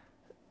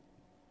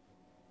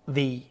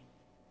 The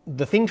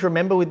thing to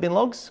remember with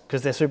binlogs,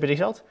 because they're super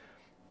detailed,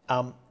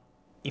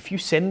 if you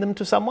send them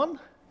to someone,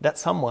 that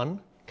someone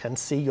can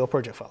see your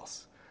project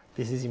files.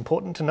 This is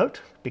important to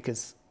note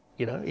because,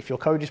 you know, if your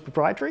code is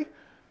proprietary,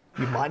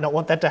 you might not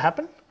want that to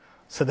happen.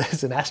 So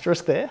there's an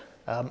asterisk there.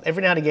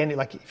 Every now and again,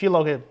 like if you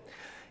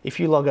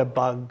log a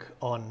bug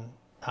on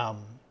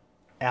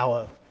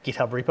our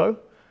GitHub repo,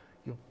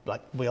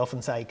 like we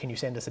often say, can you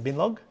send us a bin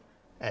log?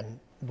 And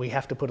we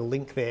have to put a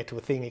link there to a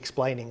thing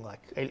explaining,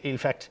 like, in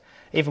fact,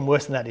 even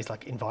worse than that is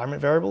like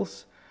environment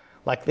variables.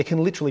 Like there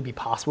can literally be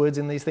passwords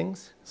in these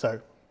things.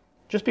 So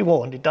just be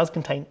warned, it does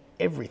contain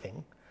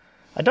everything.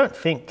 I don't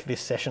think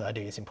this session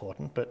ID is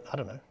important, but I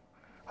don't know.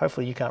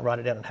 Hopefully you can't write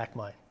it down and hack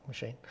my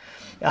machine.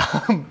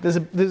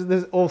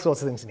 There's all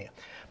sorts of things in here.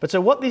 But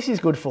so what this is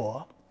good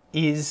for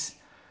is,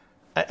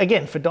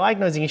 again, for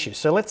diagnosing issues.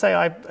 So let's say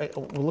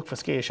we'll look for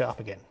ski-sharp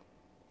again.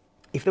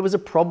 If there was a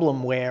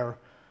problem where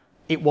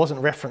it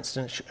wasn't referenced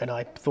and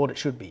I thought it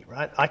should be,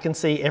 right? I can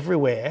see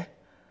everywhere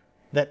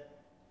that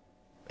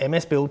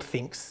MSBuild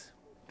thinks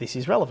this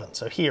is relevant.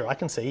 So here I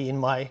can see in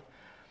my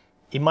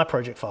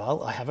project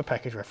file, I have a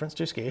package reference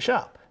to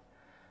ski-sharp.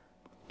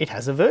 It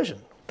has a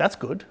version. That's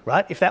good,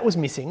 right? If that was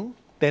missing,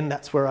 then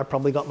that's where I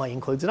probably got my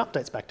includes and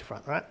updates back to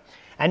front, right?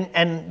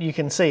 And you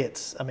can see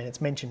it's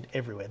mentioned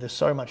everywhere. There's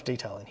so much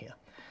detail in here.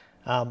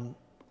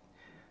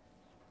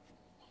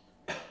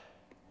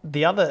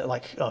 The other,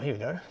 like, oh, here we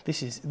go.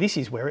 This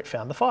is where it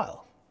found the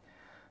file.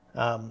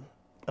 Oh,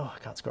 I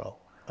can't scroll.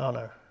 Oh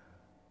no.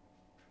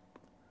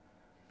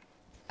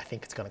 I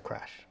think it's going to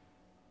crash.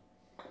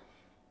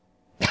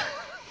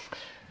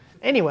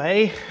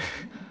 Anyway,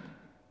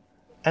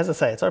 as I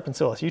say, it's open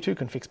source. You too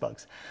can fix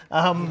bugs.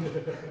 That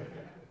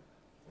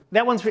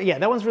one's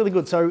really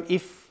good. So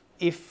if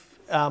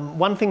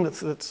one thing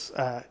that's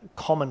a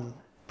common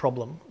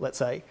problem, let's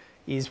say,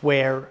 is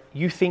where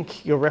you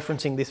think you're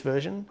referencing this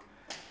version,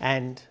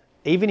 and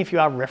even if you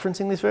are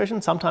referencing this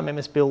version, sometime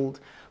MSBuild,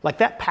 like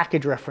that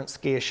package reference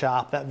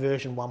ski-sharp, that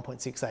version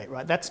 1.68,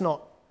 right? That's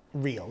not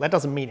real. That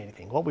doesn't mean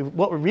anything. What we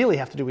really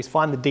have to do is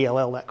find the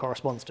DLL that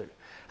corresponds to,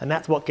 and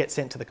that's what gets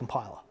sent to the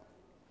compiler.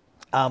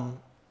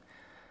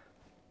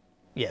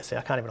 Yeah, see,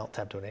 I can't even alt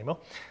tab to it anymore.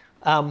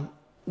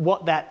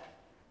 What that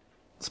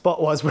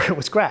spot was where it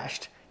was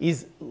crashed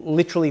is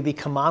literally the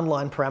command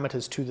line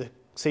parameters to the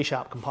C#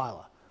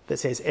 compiler that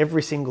says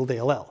every single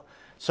DLL.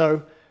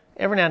 So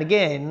every now and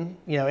again,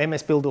 you know,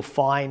 MSBuild will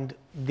find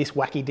this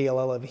wacky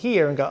DLL over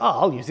here and go, oh,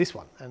 I'll use this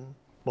one. And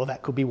well,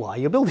 that could be why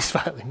your build is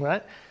failing,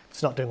 right?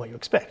 It's not doing what you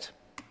expect.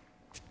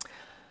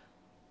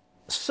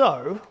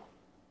 So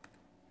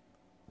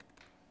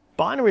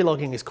binary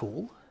logging is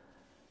cool,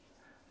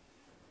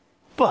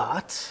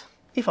 but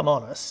if I'm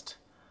honest,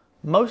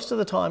 most of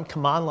the time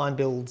command line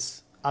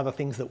builds are the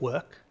things that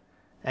work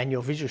and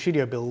your Visual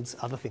Studio builds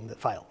are the thing that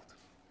failed.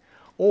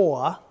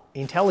 Or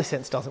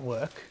IntelliSense doesn't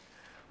work,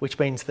 which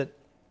means that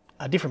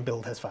a different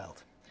build has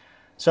failed.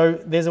 So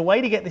there's a way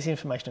to get this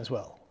information as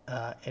well,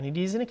 and it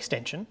is an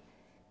extension,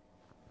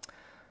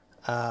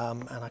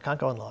 and I can't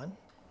go online,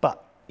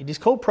 but it is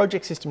called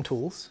Project System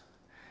Tools.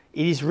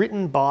 It is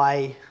written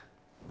by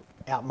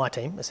my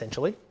team,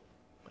 essentially,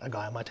 a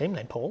guy on my team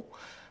named Paul,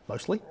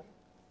 mostly,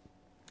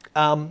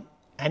 and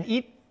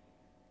it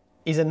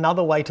is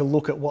another way to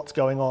look at what's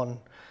going on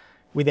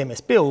with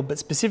MSBuild, but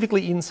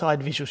specifically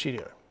inside Visual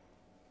Studio.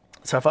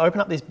 So if I open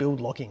up this build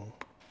logging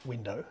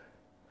window,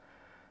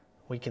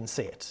 we can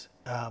see it.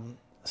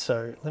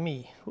 So let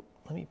me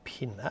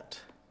pin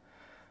that.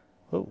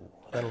 Oh,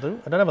 that'll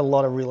do. I don't have a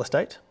lot of real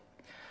estate.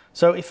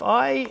 So if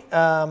I,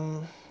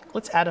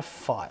 let's add a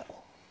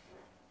file.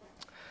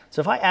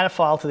 So if I add a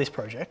file to this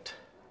project,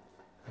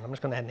 and I'm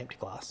just going to add an empty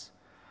class,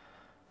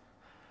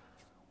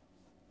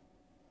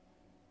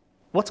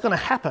 what's going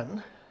to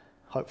happen,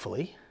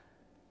 hopefully,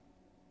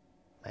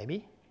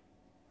 maybe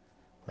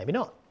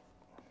not.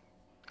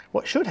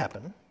 What should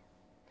happen,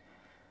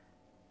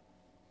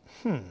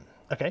 okay,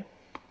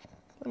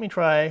 let me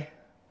try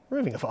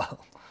removing a file.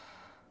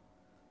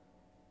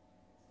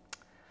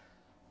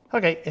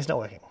 Okay, it's not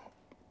working.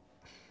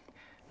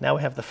 Now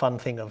we have the fun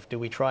thing of, do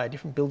we try a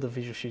different build of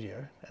Visual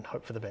Studio and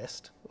hope for the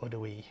best, or do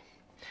we,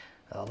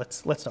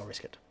 let's not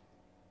risk it.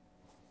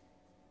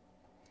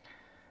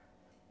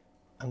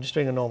 I'm just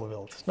doing a normal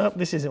build. Nope,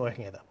 this isn't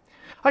working either.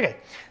 Okay,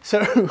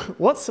 so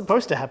what's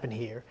supposed to happen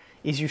here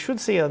is you should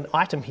see an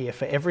item here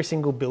for every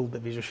single build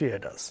that Visual Studio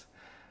does.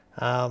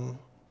 I'm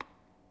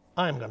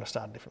going to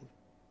start a different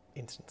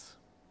instance.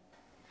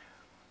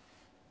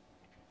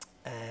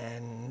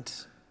 And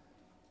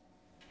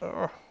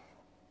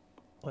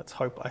let's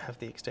hope I have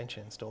the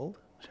extension installed,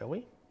 shall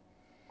we?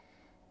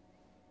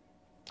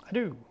 I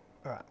do.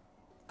 All right,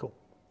 cool.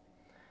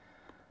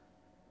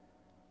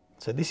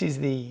 So this is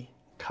the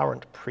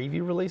current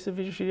preview release of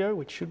Visual Studio,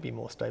 which should be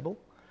more stable.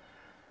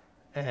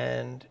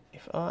 And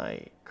if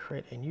I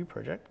create a new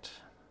project,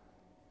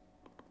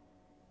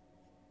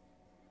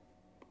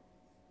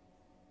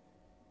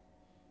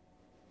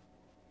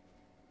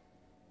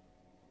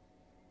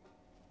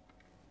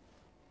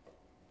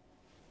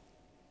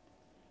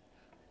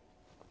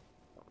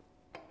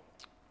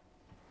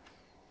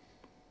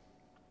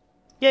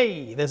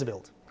 yay, there's a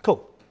build.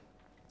 Cool.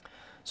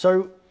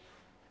 So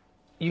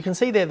you can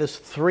see there's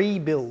 3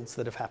 builds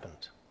that have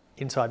happened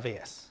inside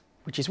VS,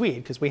 which is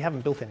weird because we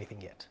haven't built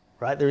anything yet,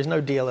 right? There is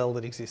no DLL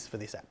that exists for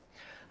this app.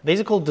 These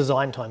are called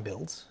design time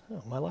builds.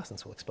 Oh, my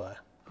license will expire.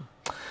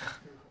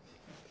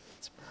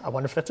 I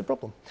wonder if that's a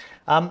problem.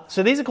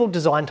 So these are called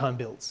design time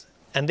builds.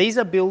 And these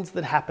are builds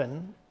that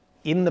happen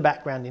in the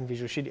background in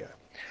Visual Studio.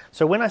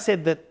 So when I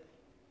said that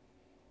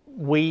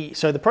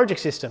so the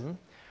project system,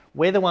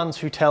 we're the ones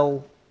who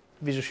tell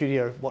Visual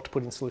Studio what to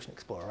put in Solution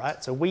Explorer,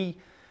 right? So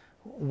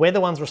we're the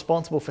ones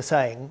responsible for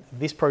saying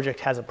this project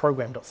has a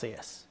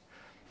program.cs.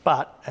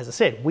 But as I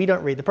said, we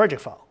don't read the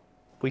project file.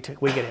 We get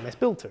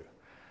MSBuild to.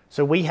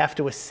 So we have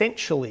to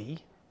essentially,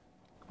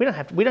 we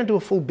don't do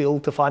a full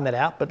build to find that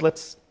out, but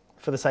let's,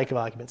 for the sake of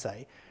argument,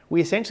 say,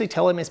 we essentially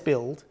tell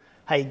MSBuild,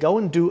 hey, go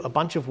and do a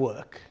bunch of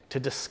work to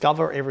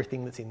discover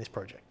everything that's in this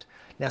project.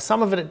 Now,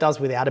 some of it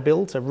does without a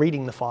build, so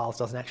reading the files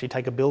doesn't actually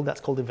take a build.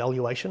 That's called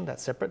evaluation,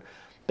 that's separate.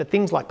 But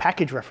things like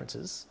package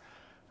references,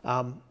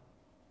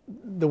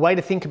 the way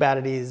to think about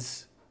it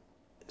is,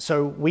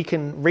 so we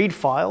can read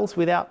files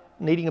without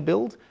needing a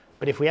build,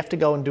 but if we have to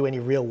go and do any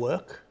real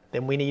work,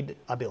 then we need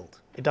a build.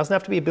 It doesn't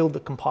have to be a build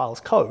that compiles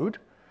code,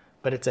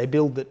 but it's a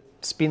build that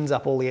spins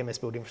up all the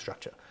MSBuild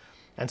infrastructure.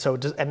 And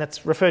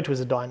that's referred to as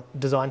a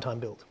design time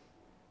build.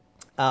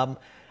 And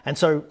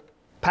so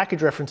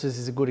package references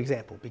is a good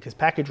example because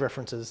package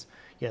references,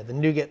 the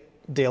NuGet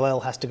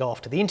DLL has to go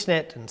off to the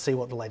internet and see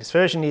what the latest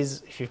version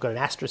is, if you've got an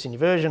asterisk in your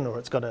version, or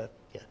it's got to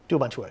do a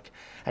bunch of work.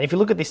 And if you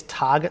look at this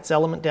targets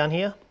element down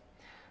here,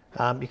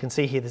 you can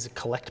see here there's a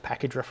collect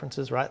package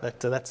references, right?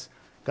 So that's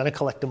going to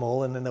collect them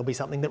all, and then there'll be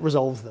something that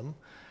resolves them.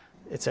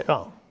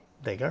 Oh,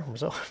 there you go,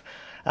 resolve.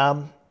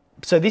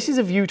 So this is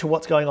a view to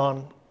what's going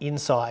on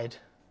inside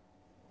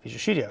Visual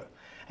Studio.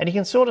 And you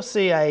can sort of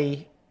see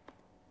a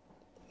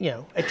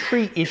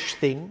tree-ish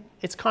thing.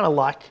 It's kind of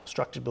like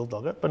structured build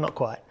logger, but not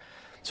quite.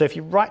 So if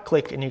you right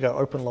click and you go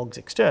open logs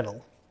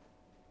external,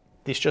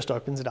 this just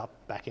opens it up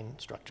back in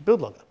structured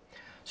build logger.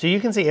 So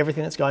you can see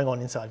everything that's going on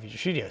inside Visual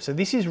Studio. So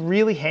this is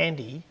really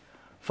handy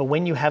for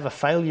when you have a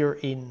failure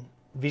in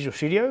Visual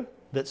Studio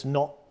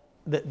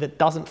that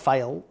doesn't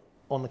fail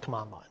on the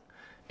command line.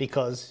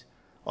 Because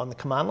on the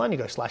command line you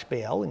go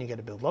 /bl and you get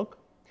a build log.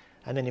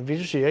 And then in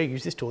Visual Studio you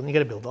use this tool and you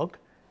get a build log.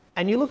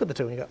 And you look at the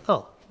tool and you go,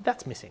 oh,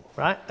 that's missing,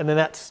 right? And then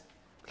that's,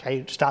 okay,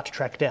 you start to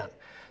track down.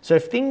 So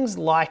if things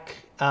like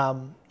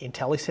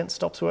IntelliSense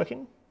stops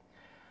working,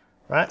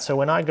 right? So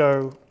when I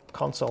go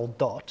console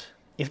dot,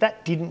 if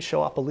that didn't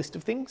show up a list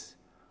of things,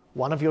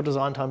 one of your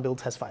design time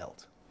builds has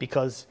failed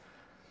because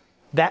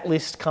that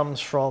list comes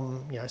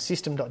from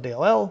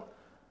system.dll.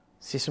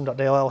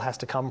 System.dll has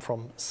to come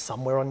from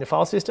somewhere on your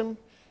file system.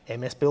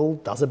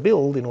 MSBuild does a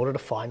build in order to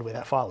find where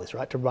that file is,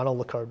 right? To run all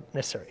the code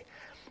necessary.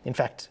 In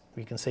fact,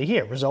 you can see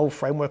here, resolve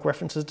framework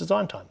references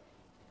design time.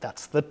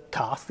 That's the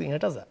task that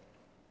does that.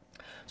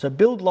 So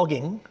build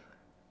logging,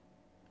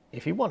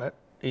 if you want it,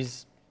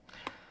 is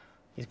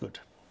good.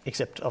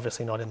 Except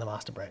obviously not in the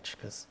master branch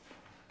because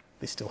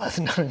this still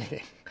hasn't done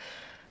anything.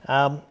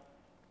 And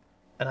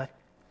I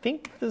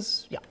think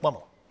there's, one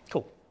more.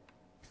 Cool.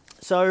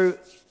 So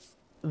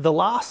the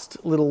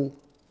last little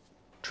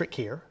trick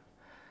here,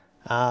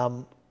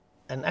 and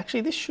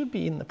actually this should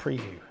be in the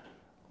preview.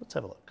 Let's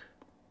have a look.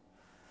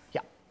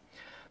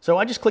 So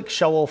I just clicked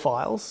show all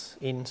files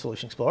in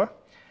Solution Explorer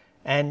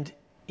and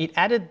it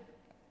added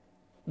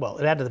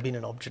the bin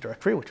and object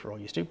directory, which we're all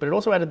used to, but it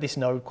also added this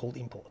node called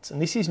imports.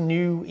 And this is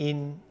new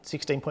in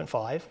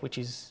 16.5, which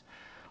is,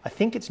 I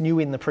think it's new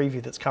in the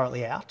preview that's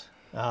currently out.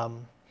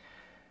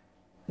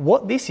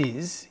 What this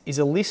is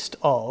a list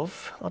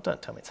of, oh,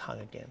 don't tell me it's hung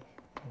again.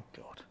 Oh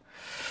God.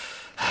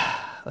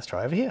 Let's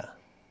try over here.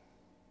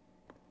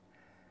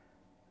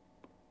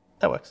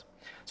 That works.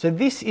 So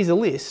this is a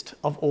list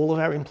of all of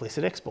our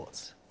implicit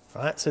exports,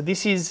 right? So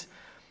this is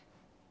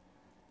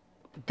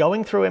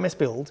going through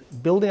MSBuild,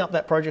 building up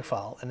that project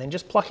file, and then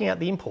just plucking out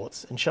the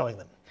imports and showing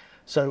them.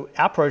 So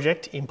our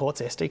project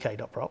imports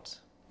SDK.props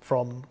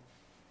from,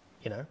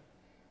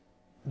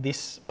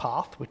 this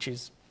path, which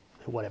is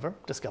whatever,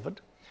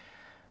 discovered.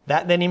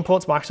 That then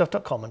imports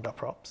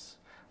Microsoft.common.props.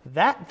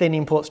 That then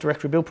imports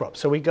directory build props.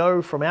 So we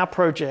go from our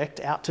project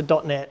out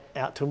to .NET,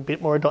 out to a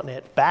bit more of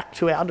 .NET, back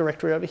to our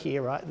directory over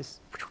here, right?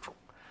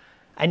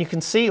 And you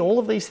can see all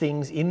of these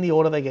things in the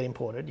order they get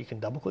imported. You can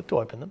double click to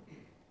open them.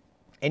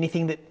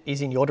 Anything that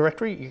is in your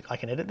directory, I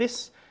can edit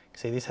this. You can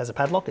see this has a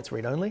padlock, it's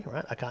read only,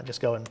 right? I can't just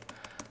go and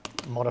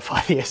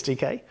modify the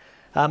SDK.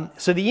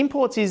 So the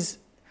imports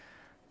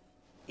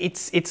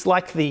it's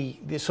like the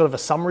sort of a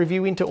summary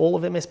view into all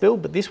of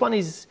MSBuild, but this one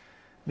is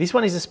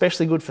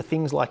especially good for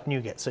things like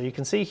NuGet. So you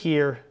can see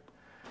here,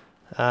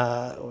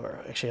 or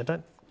actually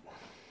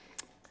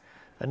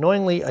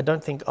annoyingly, I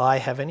don't think I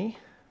have any.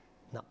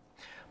 No.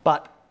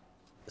 But,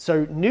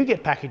 so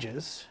NuGet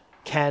packages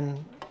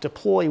can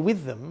deploy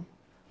with them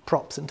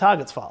props and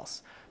targets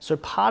files. So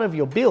part of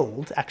your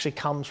build actually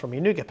comes from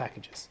your NuGet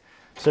packages.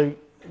 So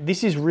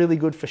this is really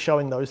good for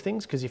showing those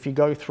things, because if you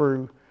go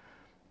through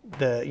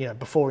the,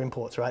 before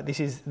imports, right? This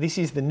is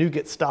the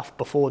NuGet stuff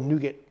before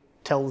NuGet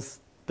tells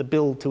the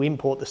build to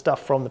import the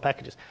stuff from the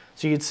packages.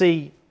 So you'd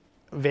see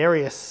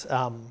various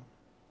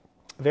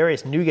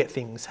NuGet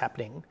things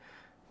happening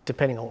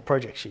depending on what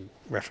projects you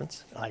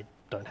reference. I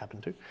don't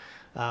happen to.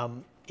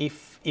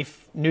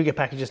 If NuGet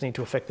packages need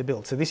to affect the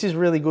build. So this is a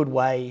really good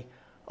way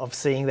of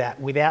seeing that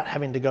without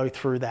having to go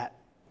through that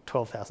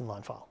 12,000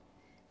 line file.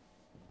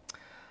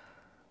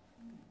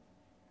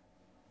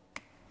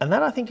 And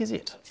that I think is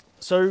it.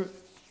 So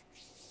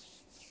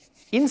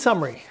in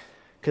summary,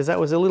 because that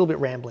was a little bit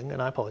rambling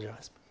and I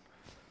apologize,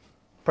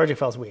 project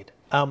files weird.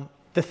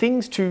 The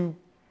things to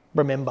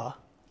remember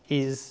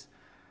is,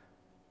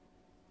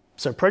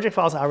 so project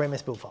files are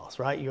MSBuild files,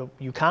 right?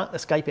 You can't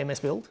escape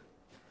MSBuild.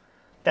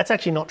 That's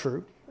actually not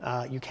true.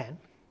 You can,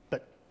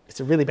 but it's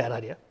a really bad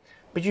idea.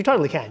 But you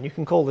totally can. You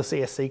can call the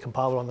CSC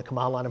compiler on the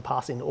command line and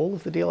pass in all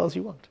of the DLLs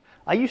you want.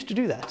 I used to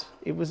do that.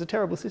 It was a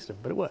terrible system,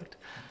 but it worked,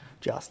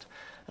 just.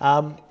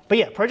 But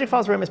yeah, project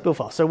files are MSBuild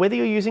files. So whether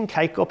you're using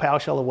Cake or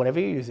PowerShell or whatever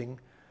you're using,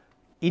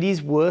 it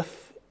is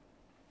worth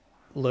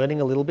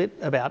learning a little bit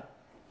about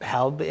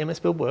how the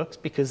MSBuild works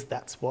because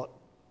that's what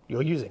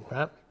you're using,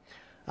 right?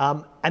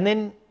 And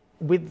then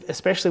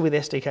especially with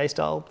SDK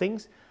style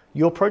things,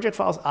 your project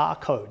files are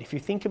code. If you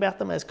think about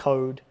them as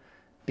code,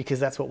 because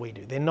that's what we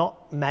do. They're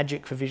not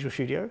magic for Visual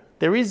Studio.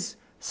 There is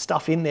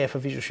stuff in there for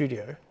Visual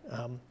Studio.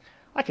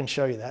 I can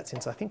show you that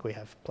since I think we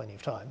have plenty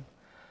of time.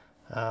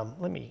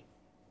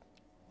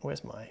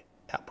 Where's my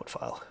output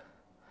file?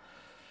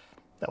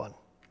 That one.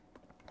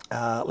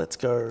 Let's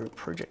go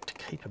project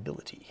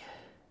capability.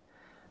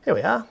 Here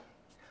we are.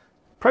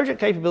 Project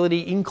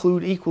capability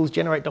include equals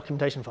generate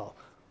documentation file.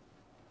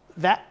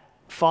 That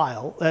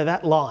file,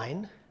 that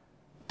line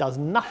does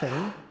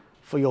nothing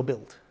for your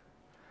build.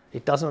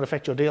 It does not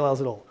affect your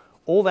DLLs at all.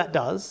 All that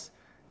does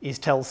is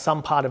tell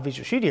some part of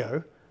Visual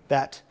Studio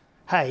that,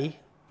 hey,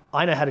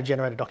 I know how to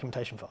generate a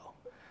documentation file.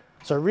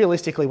 So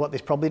realistically, what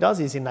this probably does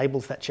is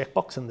enables that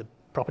checkbox in the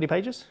property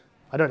pages.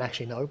 I don't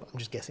actually know, but I'm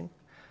just guessing.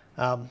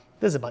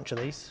 There's a bunch of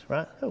these,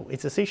 right? Oh,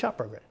 it's a C#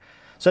 program.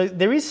 So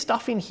there is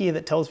stuff in here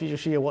that tells Visual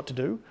Studio what to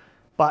do,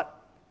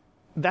 but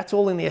that's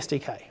all in the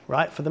SDK,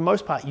 right? For the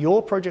most part,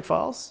 your project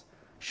files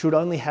should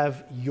only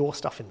have your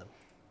stuff in them.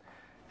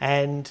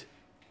 And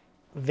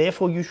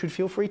therefore, you should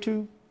feel free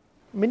to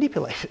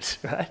manipulate it,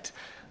 right?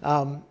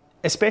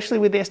 Especially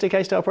with the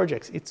SDK style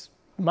projects. It's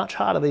much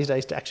harder these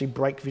days to actually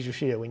break Visual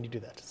Studio when you do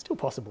that. It's still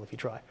possible if you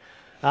try.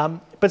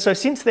 But so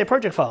since they're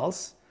project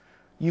files,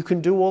 you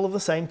can do all of the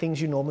same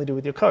things you normally do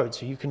with your code.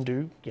 So you can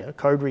do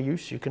code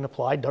reuse, you can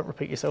apply, don't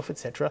repeat yourself,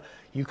 etc.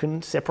 You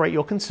can separate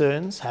your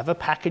concerns, have a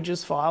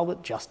packages file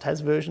that just has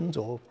versions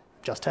or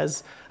just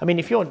has, I mean,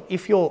 if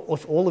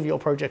all of your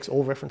projects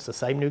all reference the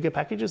same NuGet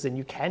packages, then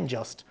you can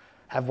just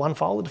have one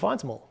file that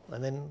defines them all,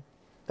 and then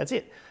that's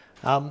it.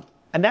 And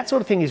that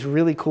sort of thing is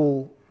really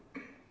cool.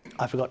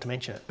 I forgot to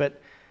mention it,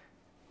 but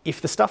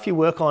if the stuff you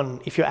work on,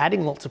 if you're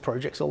adding lots of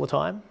projects all the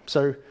time,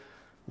 so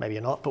maybe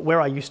you're not, but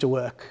where I used to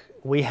work,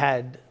 we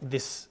had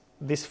this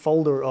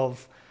folder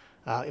of,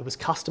 it was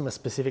customer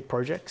specific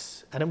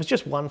projects, and it was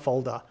just one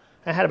folder.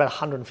 It had about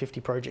 150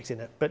 projects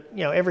in it, but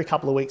every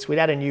couple of weeks we'd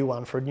add a new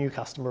one for a new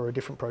customer or a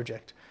different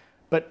project.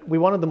 But we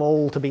wanted them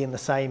all to be in the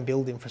same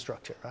build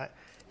infrastructure, right?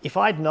 If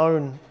I'd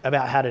known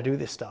about how to do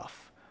this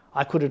stuff,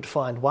 I could have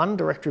defined one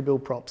directory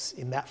build props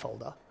in that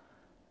folder,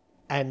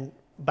 and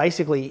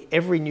basically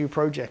every new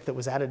project that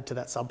was added to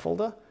that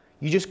subfolder,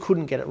 you just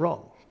couldn't get it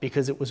wrong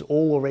because it was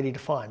all already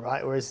defined,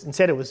 right? Whereas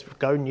instead it was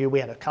go new,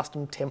 we had a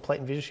custom template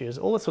in Visual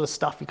Studio, all that sort of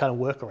stuff you kind of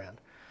work around.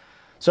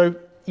 So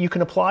you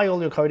can apply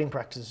all your coding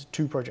practices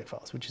to project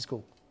files, which is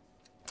cool.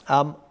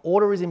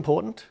 Order is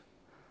important.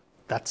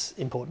 That's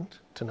important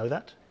to know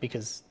that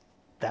because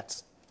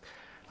that's,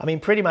 I mean,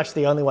 pretty much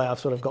the only way I've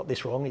sort of got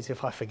this wrong is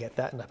if I forget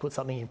that and I put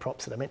something in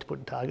props that I meant to put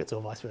in targets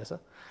or vice versa.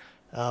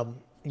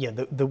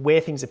 The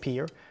where things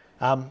appear,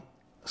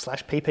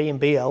 /pp and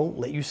bl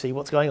let you see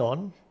what's going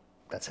on.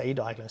 That's how you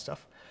diagnose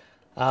stuff.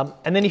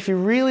 And then if you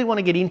really want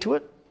to get into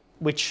it,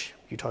 which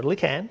you totally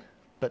can,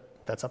 but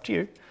that's up to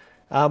you,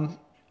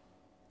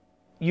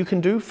 you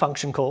can do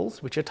function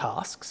calls, which are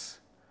tasks,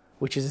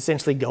 which is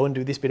essentially go and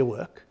do this bit of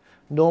work.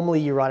 Normally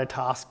you write a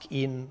task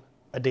in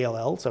a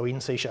DLL, so in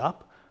C#,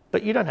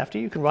 but you don't have to.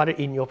 You can write it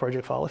in your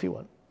project file if you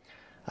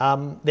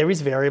want. There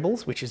is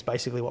variables, which is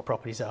basically what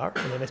properties are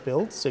in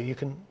MSBuild, so you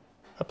can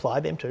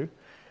apply them too.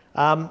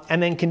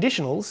 And then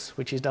conditionals,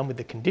 which is done with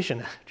the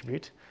condition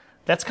attribute.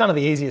 That's kind of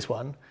the easiest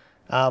one.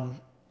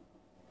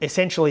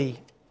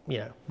 Essentially,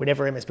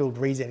 whenever MSBuild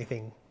reads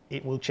anything,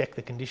 it will check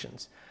the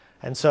conditions.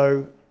 And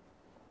so,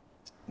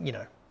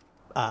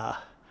 trying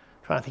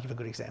to think of a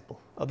good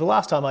example. The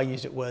last time I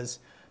used it was,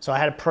 so I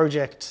had a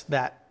project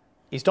that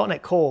is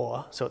 .NET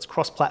Core, so it's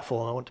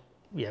cross-platform. I want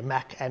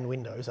Mac and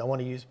Windows. I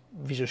want to use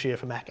Visual Studio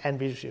for Mac and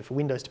Visual Studio for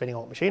Windows, depending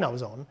on what machine I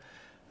was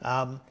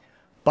on.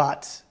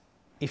 But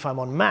if I'm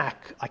on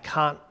Mac, I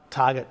can't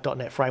target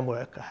 .NET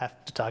Framework. I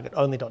have to target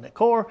only .NET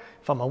Core.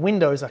 If I'm on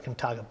Windows, I can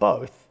target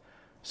both.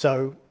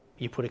 So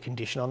you put a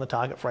condition on the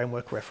target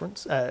framework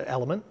reference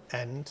element,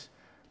 and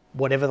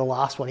whatever the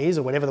last one is,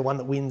 or whatever the one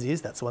that wins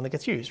is, that's the one that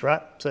gets used,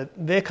 right? So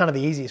they're kind of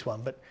the easiest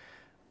one. But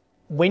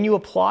when you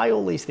apply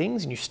all these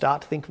things and you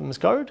start to think of them as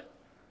code,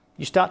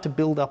 you start to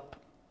build up,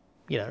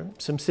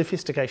 some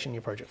sophistication in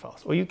your project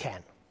files, or you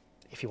can,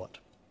 if you want.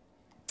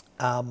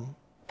 And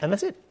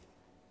that's it.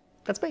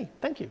 That's me.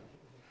 Thank you.